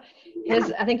 Florida,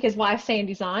 I think his wife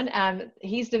Sandy's on.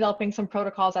 He's developing some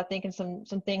protocols, I think, and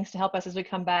some things to help us as we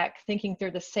come back, thinking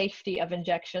through the safety of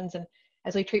injections and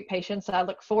as we treat patients. So I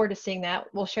look forward to seeing that.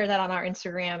 We'll share that on our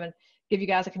Instagram and give you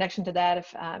guys a connection to that.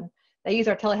 If they use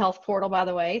our telehealth portal, by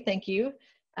the way, thank you,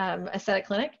 Aesthetic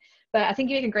Clinic. But I think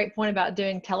you make a great point about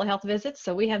doing telehealth visits.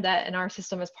 So we have that in our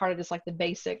system as part of just like the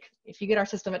basic. If you get our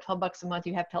system at $12 a month,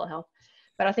 you have telehealth.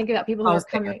 But I think about people who are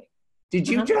coming. Did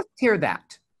you just hear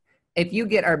that? If you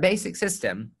get our basic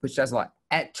system, which does what?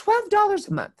 At $12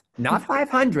 a month, not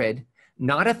 $500,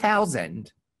 not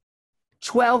 $1,000,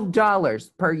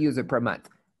 $12 per user per month.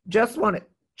 Just want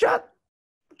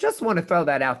to throw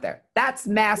that out there. That's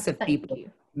massive, people.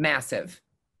 Massive.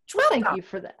 Thank you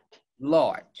for that.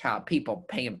 Lord, child, people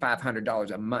paying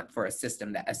 $500 a month for a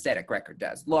system that Aesthetic Record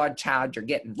does. Lord, child, you're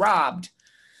getting robbed.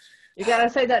 You got to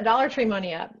save that Dollar Tree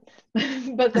money up.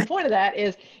 But the point of that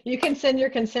is you can send your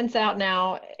consents out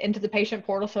now into the patient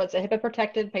portal. So it's a HIPAA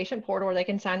protected patient portal where they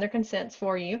can sign their consents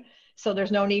for you. So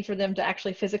there's no need for them to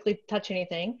actually physically touch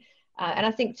anything. And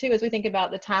I think too, as we think about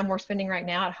the time we're spending right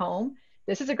now at home,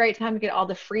 this is a great time to get all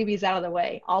the freebies out of the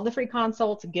way, all the free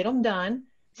consults, get them done.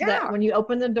 So that when you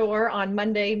open the door on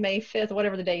Monday, May 5th,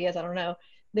 whatever the day is, I don't know,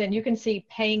 then you can see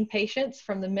paying patients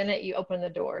from the minute you open the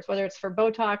doors, whether it's for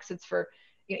Botox, it's for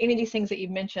any of these things that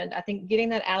you've mentioned. I think getting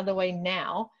that out of the way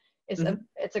now is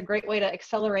it's a great way to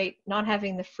accelerate not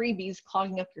having the freebies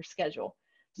clogging up your schedule.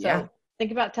 So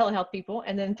think about telehealth, people.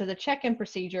 And then to the check-in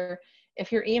procedure,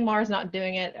 if your EMR is not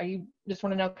doing it, or you just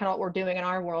want to know kind of what we're doing in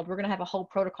our world, we're going to have a whole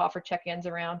protocol for check-ins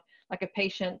around like a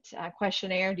patient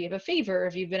questionnaire. Do you have a fever?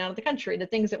 Have you been out of the country? The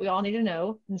things that we all need to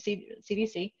know in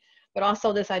CDC, but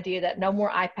also this idea that no more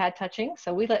iPad touching.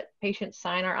 So we let patients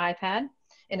sign our iPad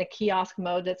in a kiosk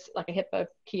mode. That's like a HIPAA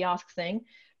kiosk thing,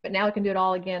 but now we can do it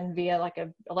all again via like a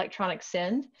electronic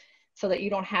send, so that you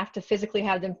don't have to physically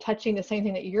have them touching the same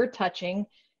thing that you're touching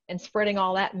and spreading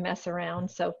all that mess around.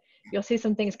 So you'll see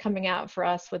some things coming out for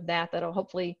us with that that'll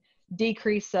hopefully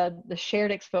decrease the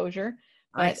shared exposure.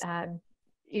 But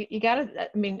you got to,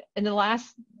 I mean, in the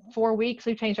last 4 weeks,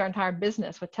 we've changed our entire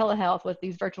business with telehealth, with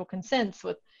these virtual consents,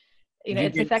 with,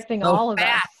 it's affecting all of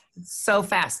us. So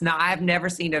fast. Now, I've never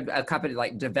seen a company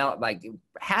like develop, like,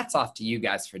 hats off to you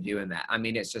guys for doing that. I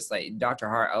mean, it's just like Dr.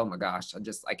 Hart, oh my gosh,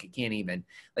 I can't even,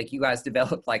 like, you guys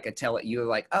developed like you were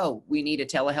like, oh, we need a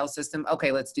telehealth system.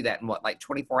 Okay, let's do that in what, like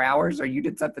 24 hours? Or you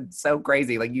did something so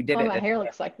crazy. Like you did it. My hair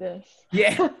looks like this.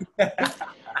 Yeah.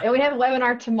 And we have a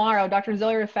webinar tomorrow. Dr.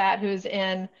 Zoe Rafat, who's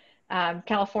in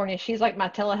California, she's like my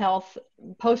telehealth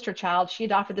poster child. She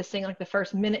adopted this thing like the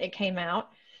first minute it came out.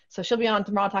 So she'll be on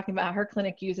tomorrow talking about how her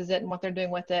clinic uses it and what they're doing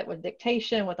with it, with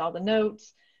dictation, with all the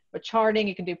notes, with charting.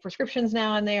 You can do prescriptions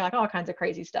now and there, like all kinds of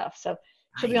crazy stuff. So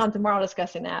she'll be on tomorrow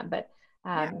discussing that. But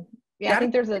I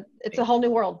think it's a whole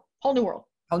new world. Whole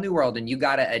new world. And you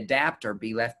got to adapt or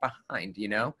be left behind,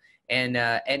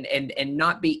 and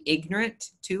not be ignorant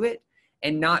to it,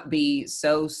 and not be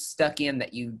so stuck in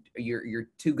that you're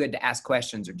too good to ask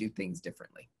questions or do things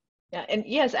differently. Yeah, and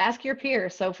yes, ask your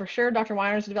peers. So for sure, Dr.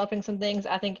 Weiner is developing some things.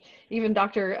 I think even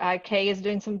Dr. K is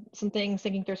doing some things,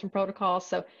 thinking through some protocols.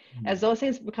 So as those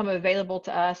things become available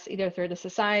to us, either through the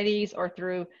societies or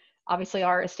through obviously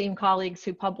our esteemed colleagues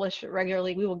who publish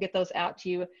regularly, we will get those out to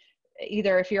you.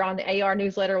 Either if you're on the AR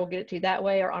newsletter, we'll get it to you that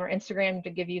way, or on our Instagram to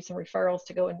give you some referrals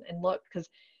to go and look. Because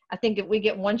I think if we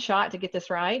get one shot to get this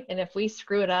right, and if we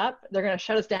screw it up, they're going to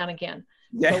shut us down again.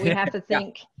 Yeah. So we have to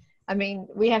think. I mean,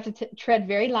 we have to tread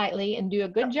very lightly and do a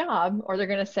good job, or they're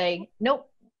going to say, nope,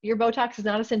 your Botox is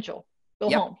not essential. Go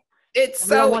home. It's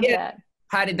so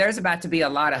Heidi, there's about to be a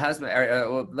lot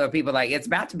of people like, it's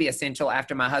about to be essential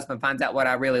after my husband finds out what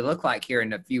I really look like here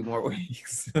in a few more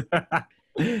weeks.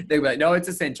 They'll be like, no, it's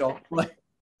essential.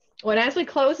 Well, as we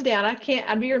close down,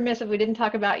 I'd be remiss if we didn't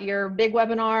talk about your big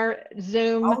webinar,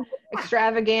 Zoom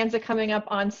extravaganza coming up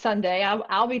on Sunday.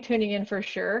 I'll be tuning in for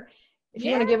sure. If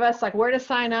you want to give us like where to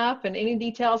sign up and any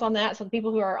details on that, so the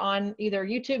people who are on either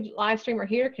YouTube live stream or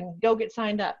here can go get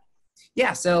signed up.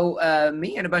 Yeah, so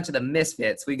me and a bunch of the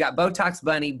Misfits, we got Botox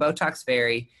Bunny, Botox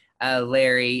Fairy,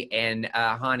 Larry, and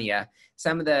Hania.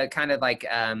 Some of the kind of like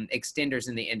extenders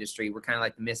in the industry. We're kind of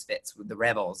like the Misfits with the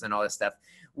Rebels and all this stuff.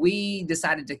 we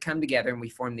decided to come together and we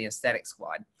formed the Aesthetic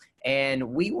Squad. And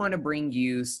we want to bring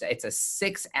you, it's a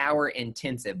 6-hour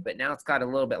intensive, but now it's got a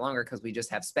little bit longer because we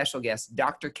just have special guest,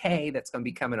 Dr. K, that's going to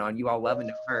be coming on. You all love and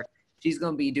know her. She's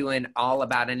going to be doing all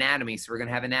about anatomy. So we're going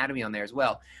to have anatomy on there as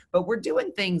well. But we're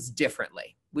doing things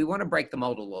differently. We want to break the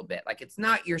mold a little bit. Like, it's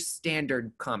not your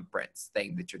standard conference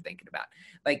thing that you're thinking about.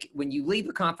 Like, when you leave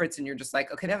a conference and you're just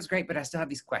like, okay, that was great, but I still have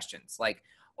these questions. Like,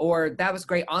 or that was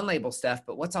great on-label stuff,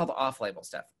 but what's all the off-label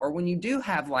stuff? Or when you do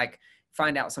have, like,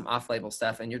 find out some off-label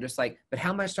stuff and you're just like, but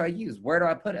how much do I use? Where do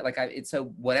I put it? Like, so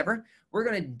whatever, we're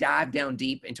going to dive down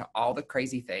deep into all the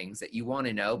crazy things that you want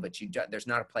to know, but there's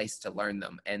not a place to learn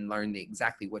them and learn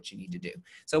exactly what you need to do.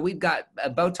 So we've got a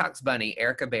Botox bunny,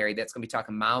 Erica Berry, that's going to be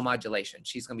talking myomodulation.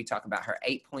 She's going to be talking about her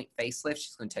 8-point facelift.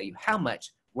 She's going to tell you how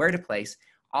much, where to place,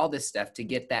 all this stuff to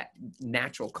get that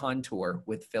natural contour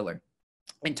with filler.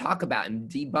 And talk about and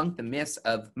debunk the myths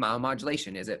of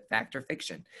myomodulation. Is it fact or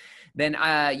fiction? Then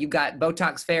you've got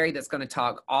Botox Fairy that's going to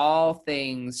talk all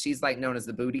things. She's like known as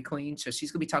the booty queen. So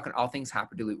she's going to be talking all things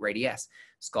hyperdilute radius.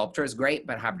 Sculptor is great,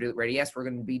 but hyperdilute radius, we're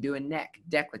going to be doing neck,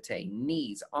 décolleté,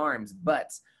 knees, arms,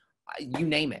 butts, you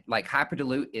name it. Like,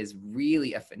 hyperdilute is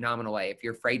really a phenomenal way. If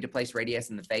you're afraid to place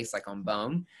radius in the face, like on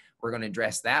bone, we're going to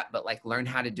address that, but like learn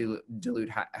how to dilute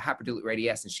hyperdilute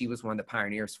radius, and she was one of the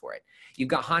pioneers for it. You've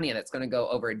got Hania that's going to go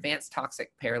over advanced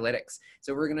toxic paralytics.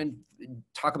 So we're going to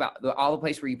talk about all the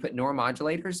place where you put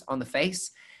neuromodulators on the face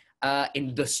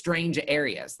in the strange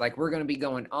areas. Like, we're going to be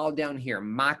going all down here,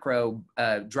 micro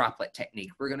droplet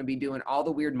technique. We're going to be doing all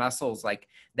the weird muscles like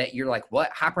that. You're like,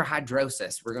 what?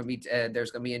 Hyperhidrosis. We're going to be,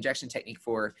 there's going to be injection technique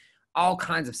for all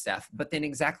kinds of stuff, but then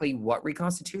exactly what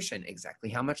reconstitution, exactly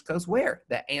how much goes where,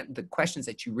 the questions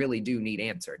that you really do need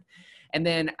answered. And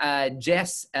then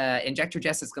Jess, Injector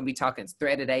Jess is going to be talking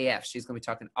threaded AF. She's going to be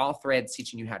talking all threads,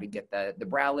 teaching you how to get the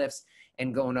brow lifts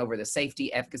and going over the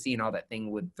safety, efficacy, and all that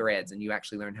thing with threads, and you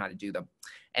actually learn how to do them.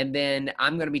 And then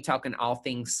I'm going to be talking all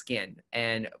things skin,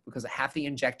 and because half the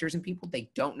injectors and people, they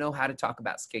don't know how to talk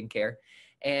about skincare,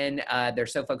 and they're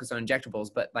so focused on injectables,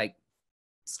 but like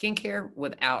skincare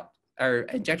without or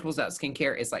injectables without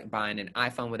skincare is like buying an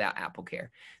iPhone without Apple Care.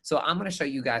 So I'm going to show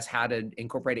you guys how to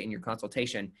incorporate it in your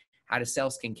consultation, how to sell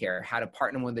skincare, how to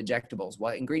partner with injectables,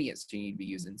 what ingredients do you need to be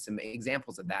using, some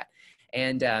examples of that.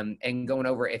 And going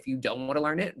over, if you don't want to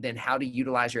learn it, then how to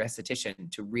utilize your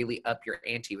esthetician to really up your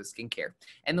ante with skincare.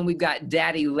 And then we've got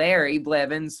Daddy Larry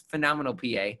Blevins, phenomenal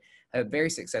PA. Very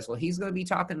successful. He's going to be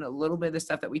talking a little bit of the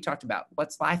stuff that we talked about.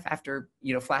 What's life after,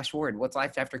 flash forward? What's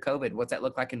life after COVID? What's that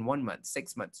look like in 1 month,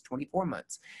 6 months, 24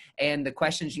 months? And the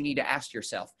questions you need to ask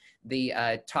yourself,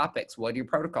 the topics, what do your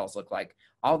protocols look like?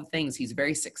 All the things. He's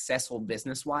very successful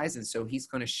business-wise, and so he's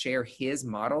going to share his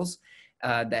models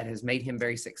that has made him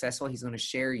very successful. He's going to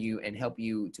share you and help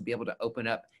you to be able to open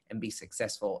up and be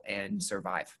successful and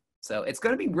survive. So it's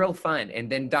going to be real fun. And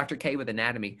then Dr. K with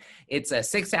anatomy. It's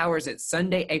 6 hours. It's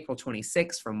Sunday, April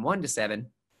 26th from 1 to 7.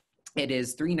 It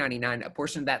is $3.99. A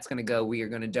portion of that's going to go, we are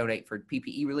going to donate for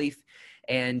PPE relief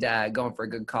and going for a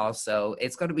good cause. So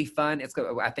it's going to be fun.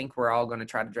 I think we're all going to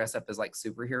try to dress up as like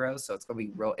superheroes. So it's going to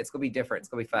be real. It's going to be different. It's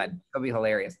going to be fun. It's going to be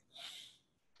hilarious.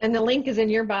 And the link is in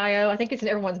your bio. I think it's in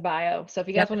everyone's bio. So if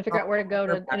you guys want to figure out where to go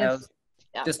to,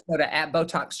 just go to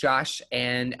 @BotoxJosh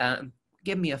and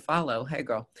give me a follow. Hey,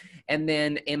 girl. And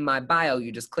then in my bio,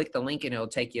 you just click the link and it'll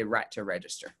take you right to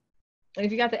register. And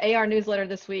if you got the AR newsletter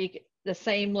this week, the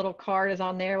same little card is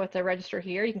on there with the register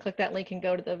here. You can click that link and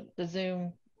go to the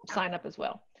Zoom sign up as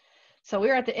well. So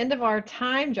we're at the end of our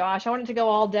time, Josh. I want it to go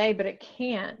all day, but it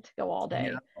can't go all day.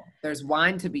 No. There's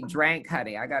wine to be drank,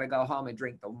 honey. I got to go home and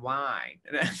drink the wine.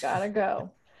 Gotta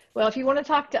go. Well, if you want to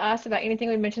talk to us about anything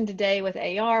we mentioned today with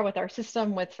AR, with our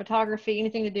system, with photography,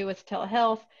 anything to do with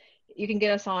telehealth, you can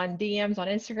get us on DMs on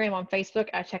Instagram, on Facebook.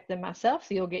 I check them myself,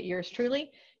 so you'll get yours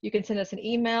truly. You can send us an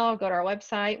email, go to our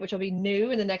website, which will be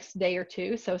new in the next day or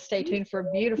two. So stay tuned for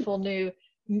a beautiful new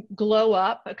glow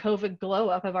up, a COVID glow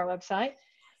up of our website.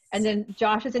 And then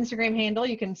Josh's Instagram handle,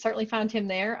 you can certainly find him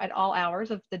there at all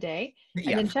hours of the day.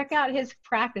 And then check out his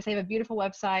practice. They have a beautiful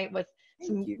website with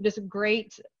some just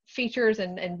great features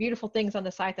and beautiful things on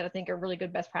the site that I think are really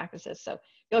good best practices. So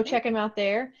go check him out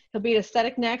there. He'll be at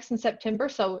Aesthetic Next in September,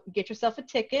 so get yourself a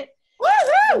ticket.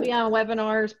 Woo-hoo! He'll be on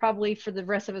webinars probably for the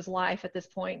rest of his life at this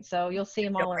point, so you'll see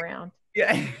him all around.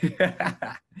 Yeah.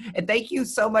 And thank you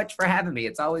so much for having me.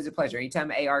 It's always a pleasure.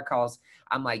 Anytime AR calls,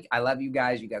 I'm like, I love you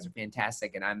guys. You guys are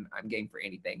fantastic, and I'm game for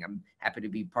anything. I'm happy to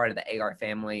be part of the AR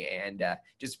family, and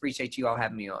just appreciate you all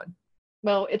having me on.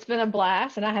 Well, it's been a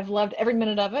blast, and I have loved every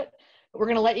minute of it. We're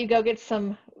going to let you go get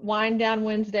some Wind Down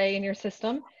Wednesday in your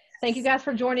system. Thank you guys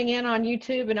for joining in on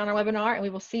YouTube and on our webinar, and we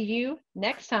will see you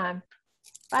next time.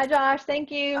 Bye, Josh.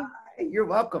 Thank you. You're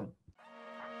welcome.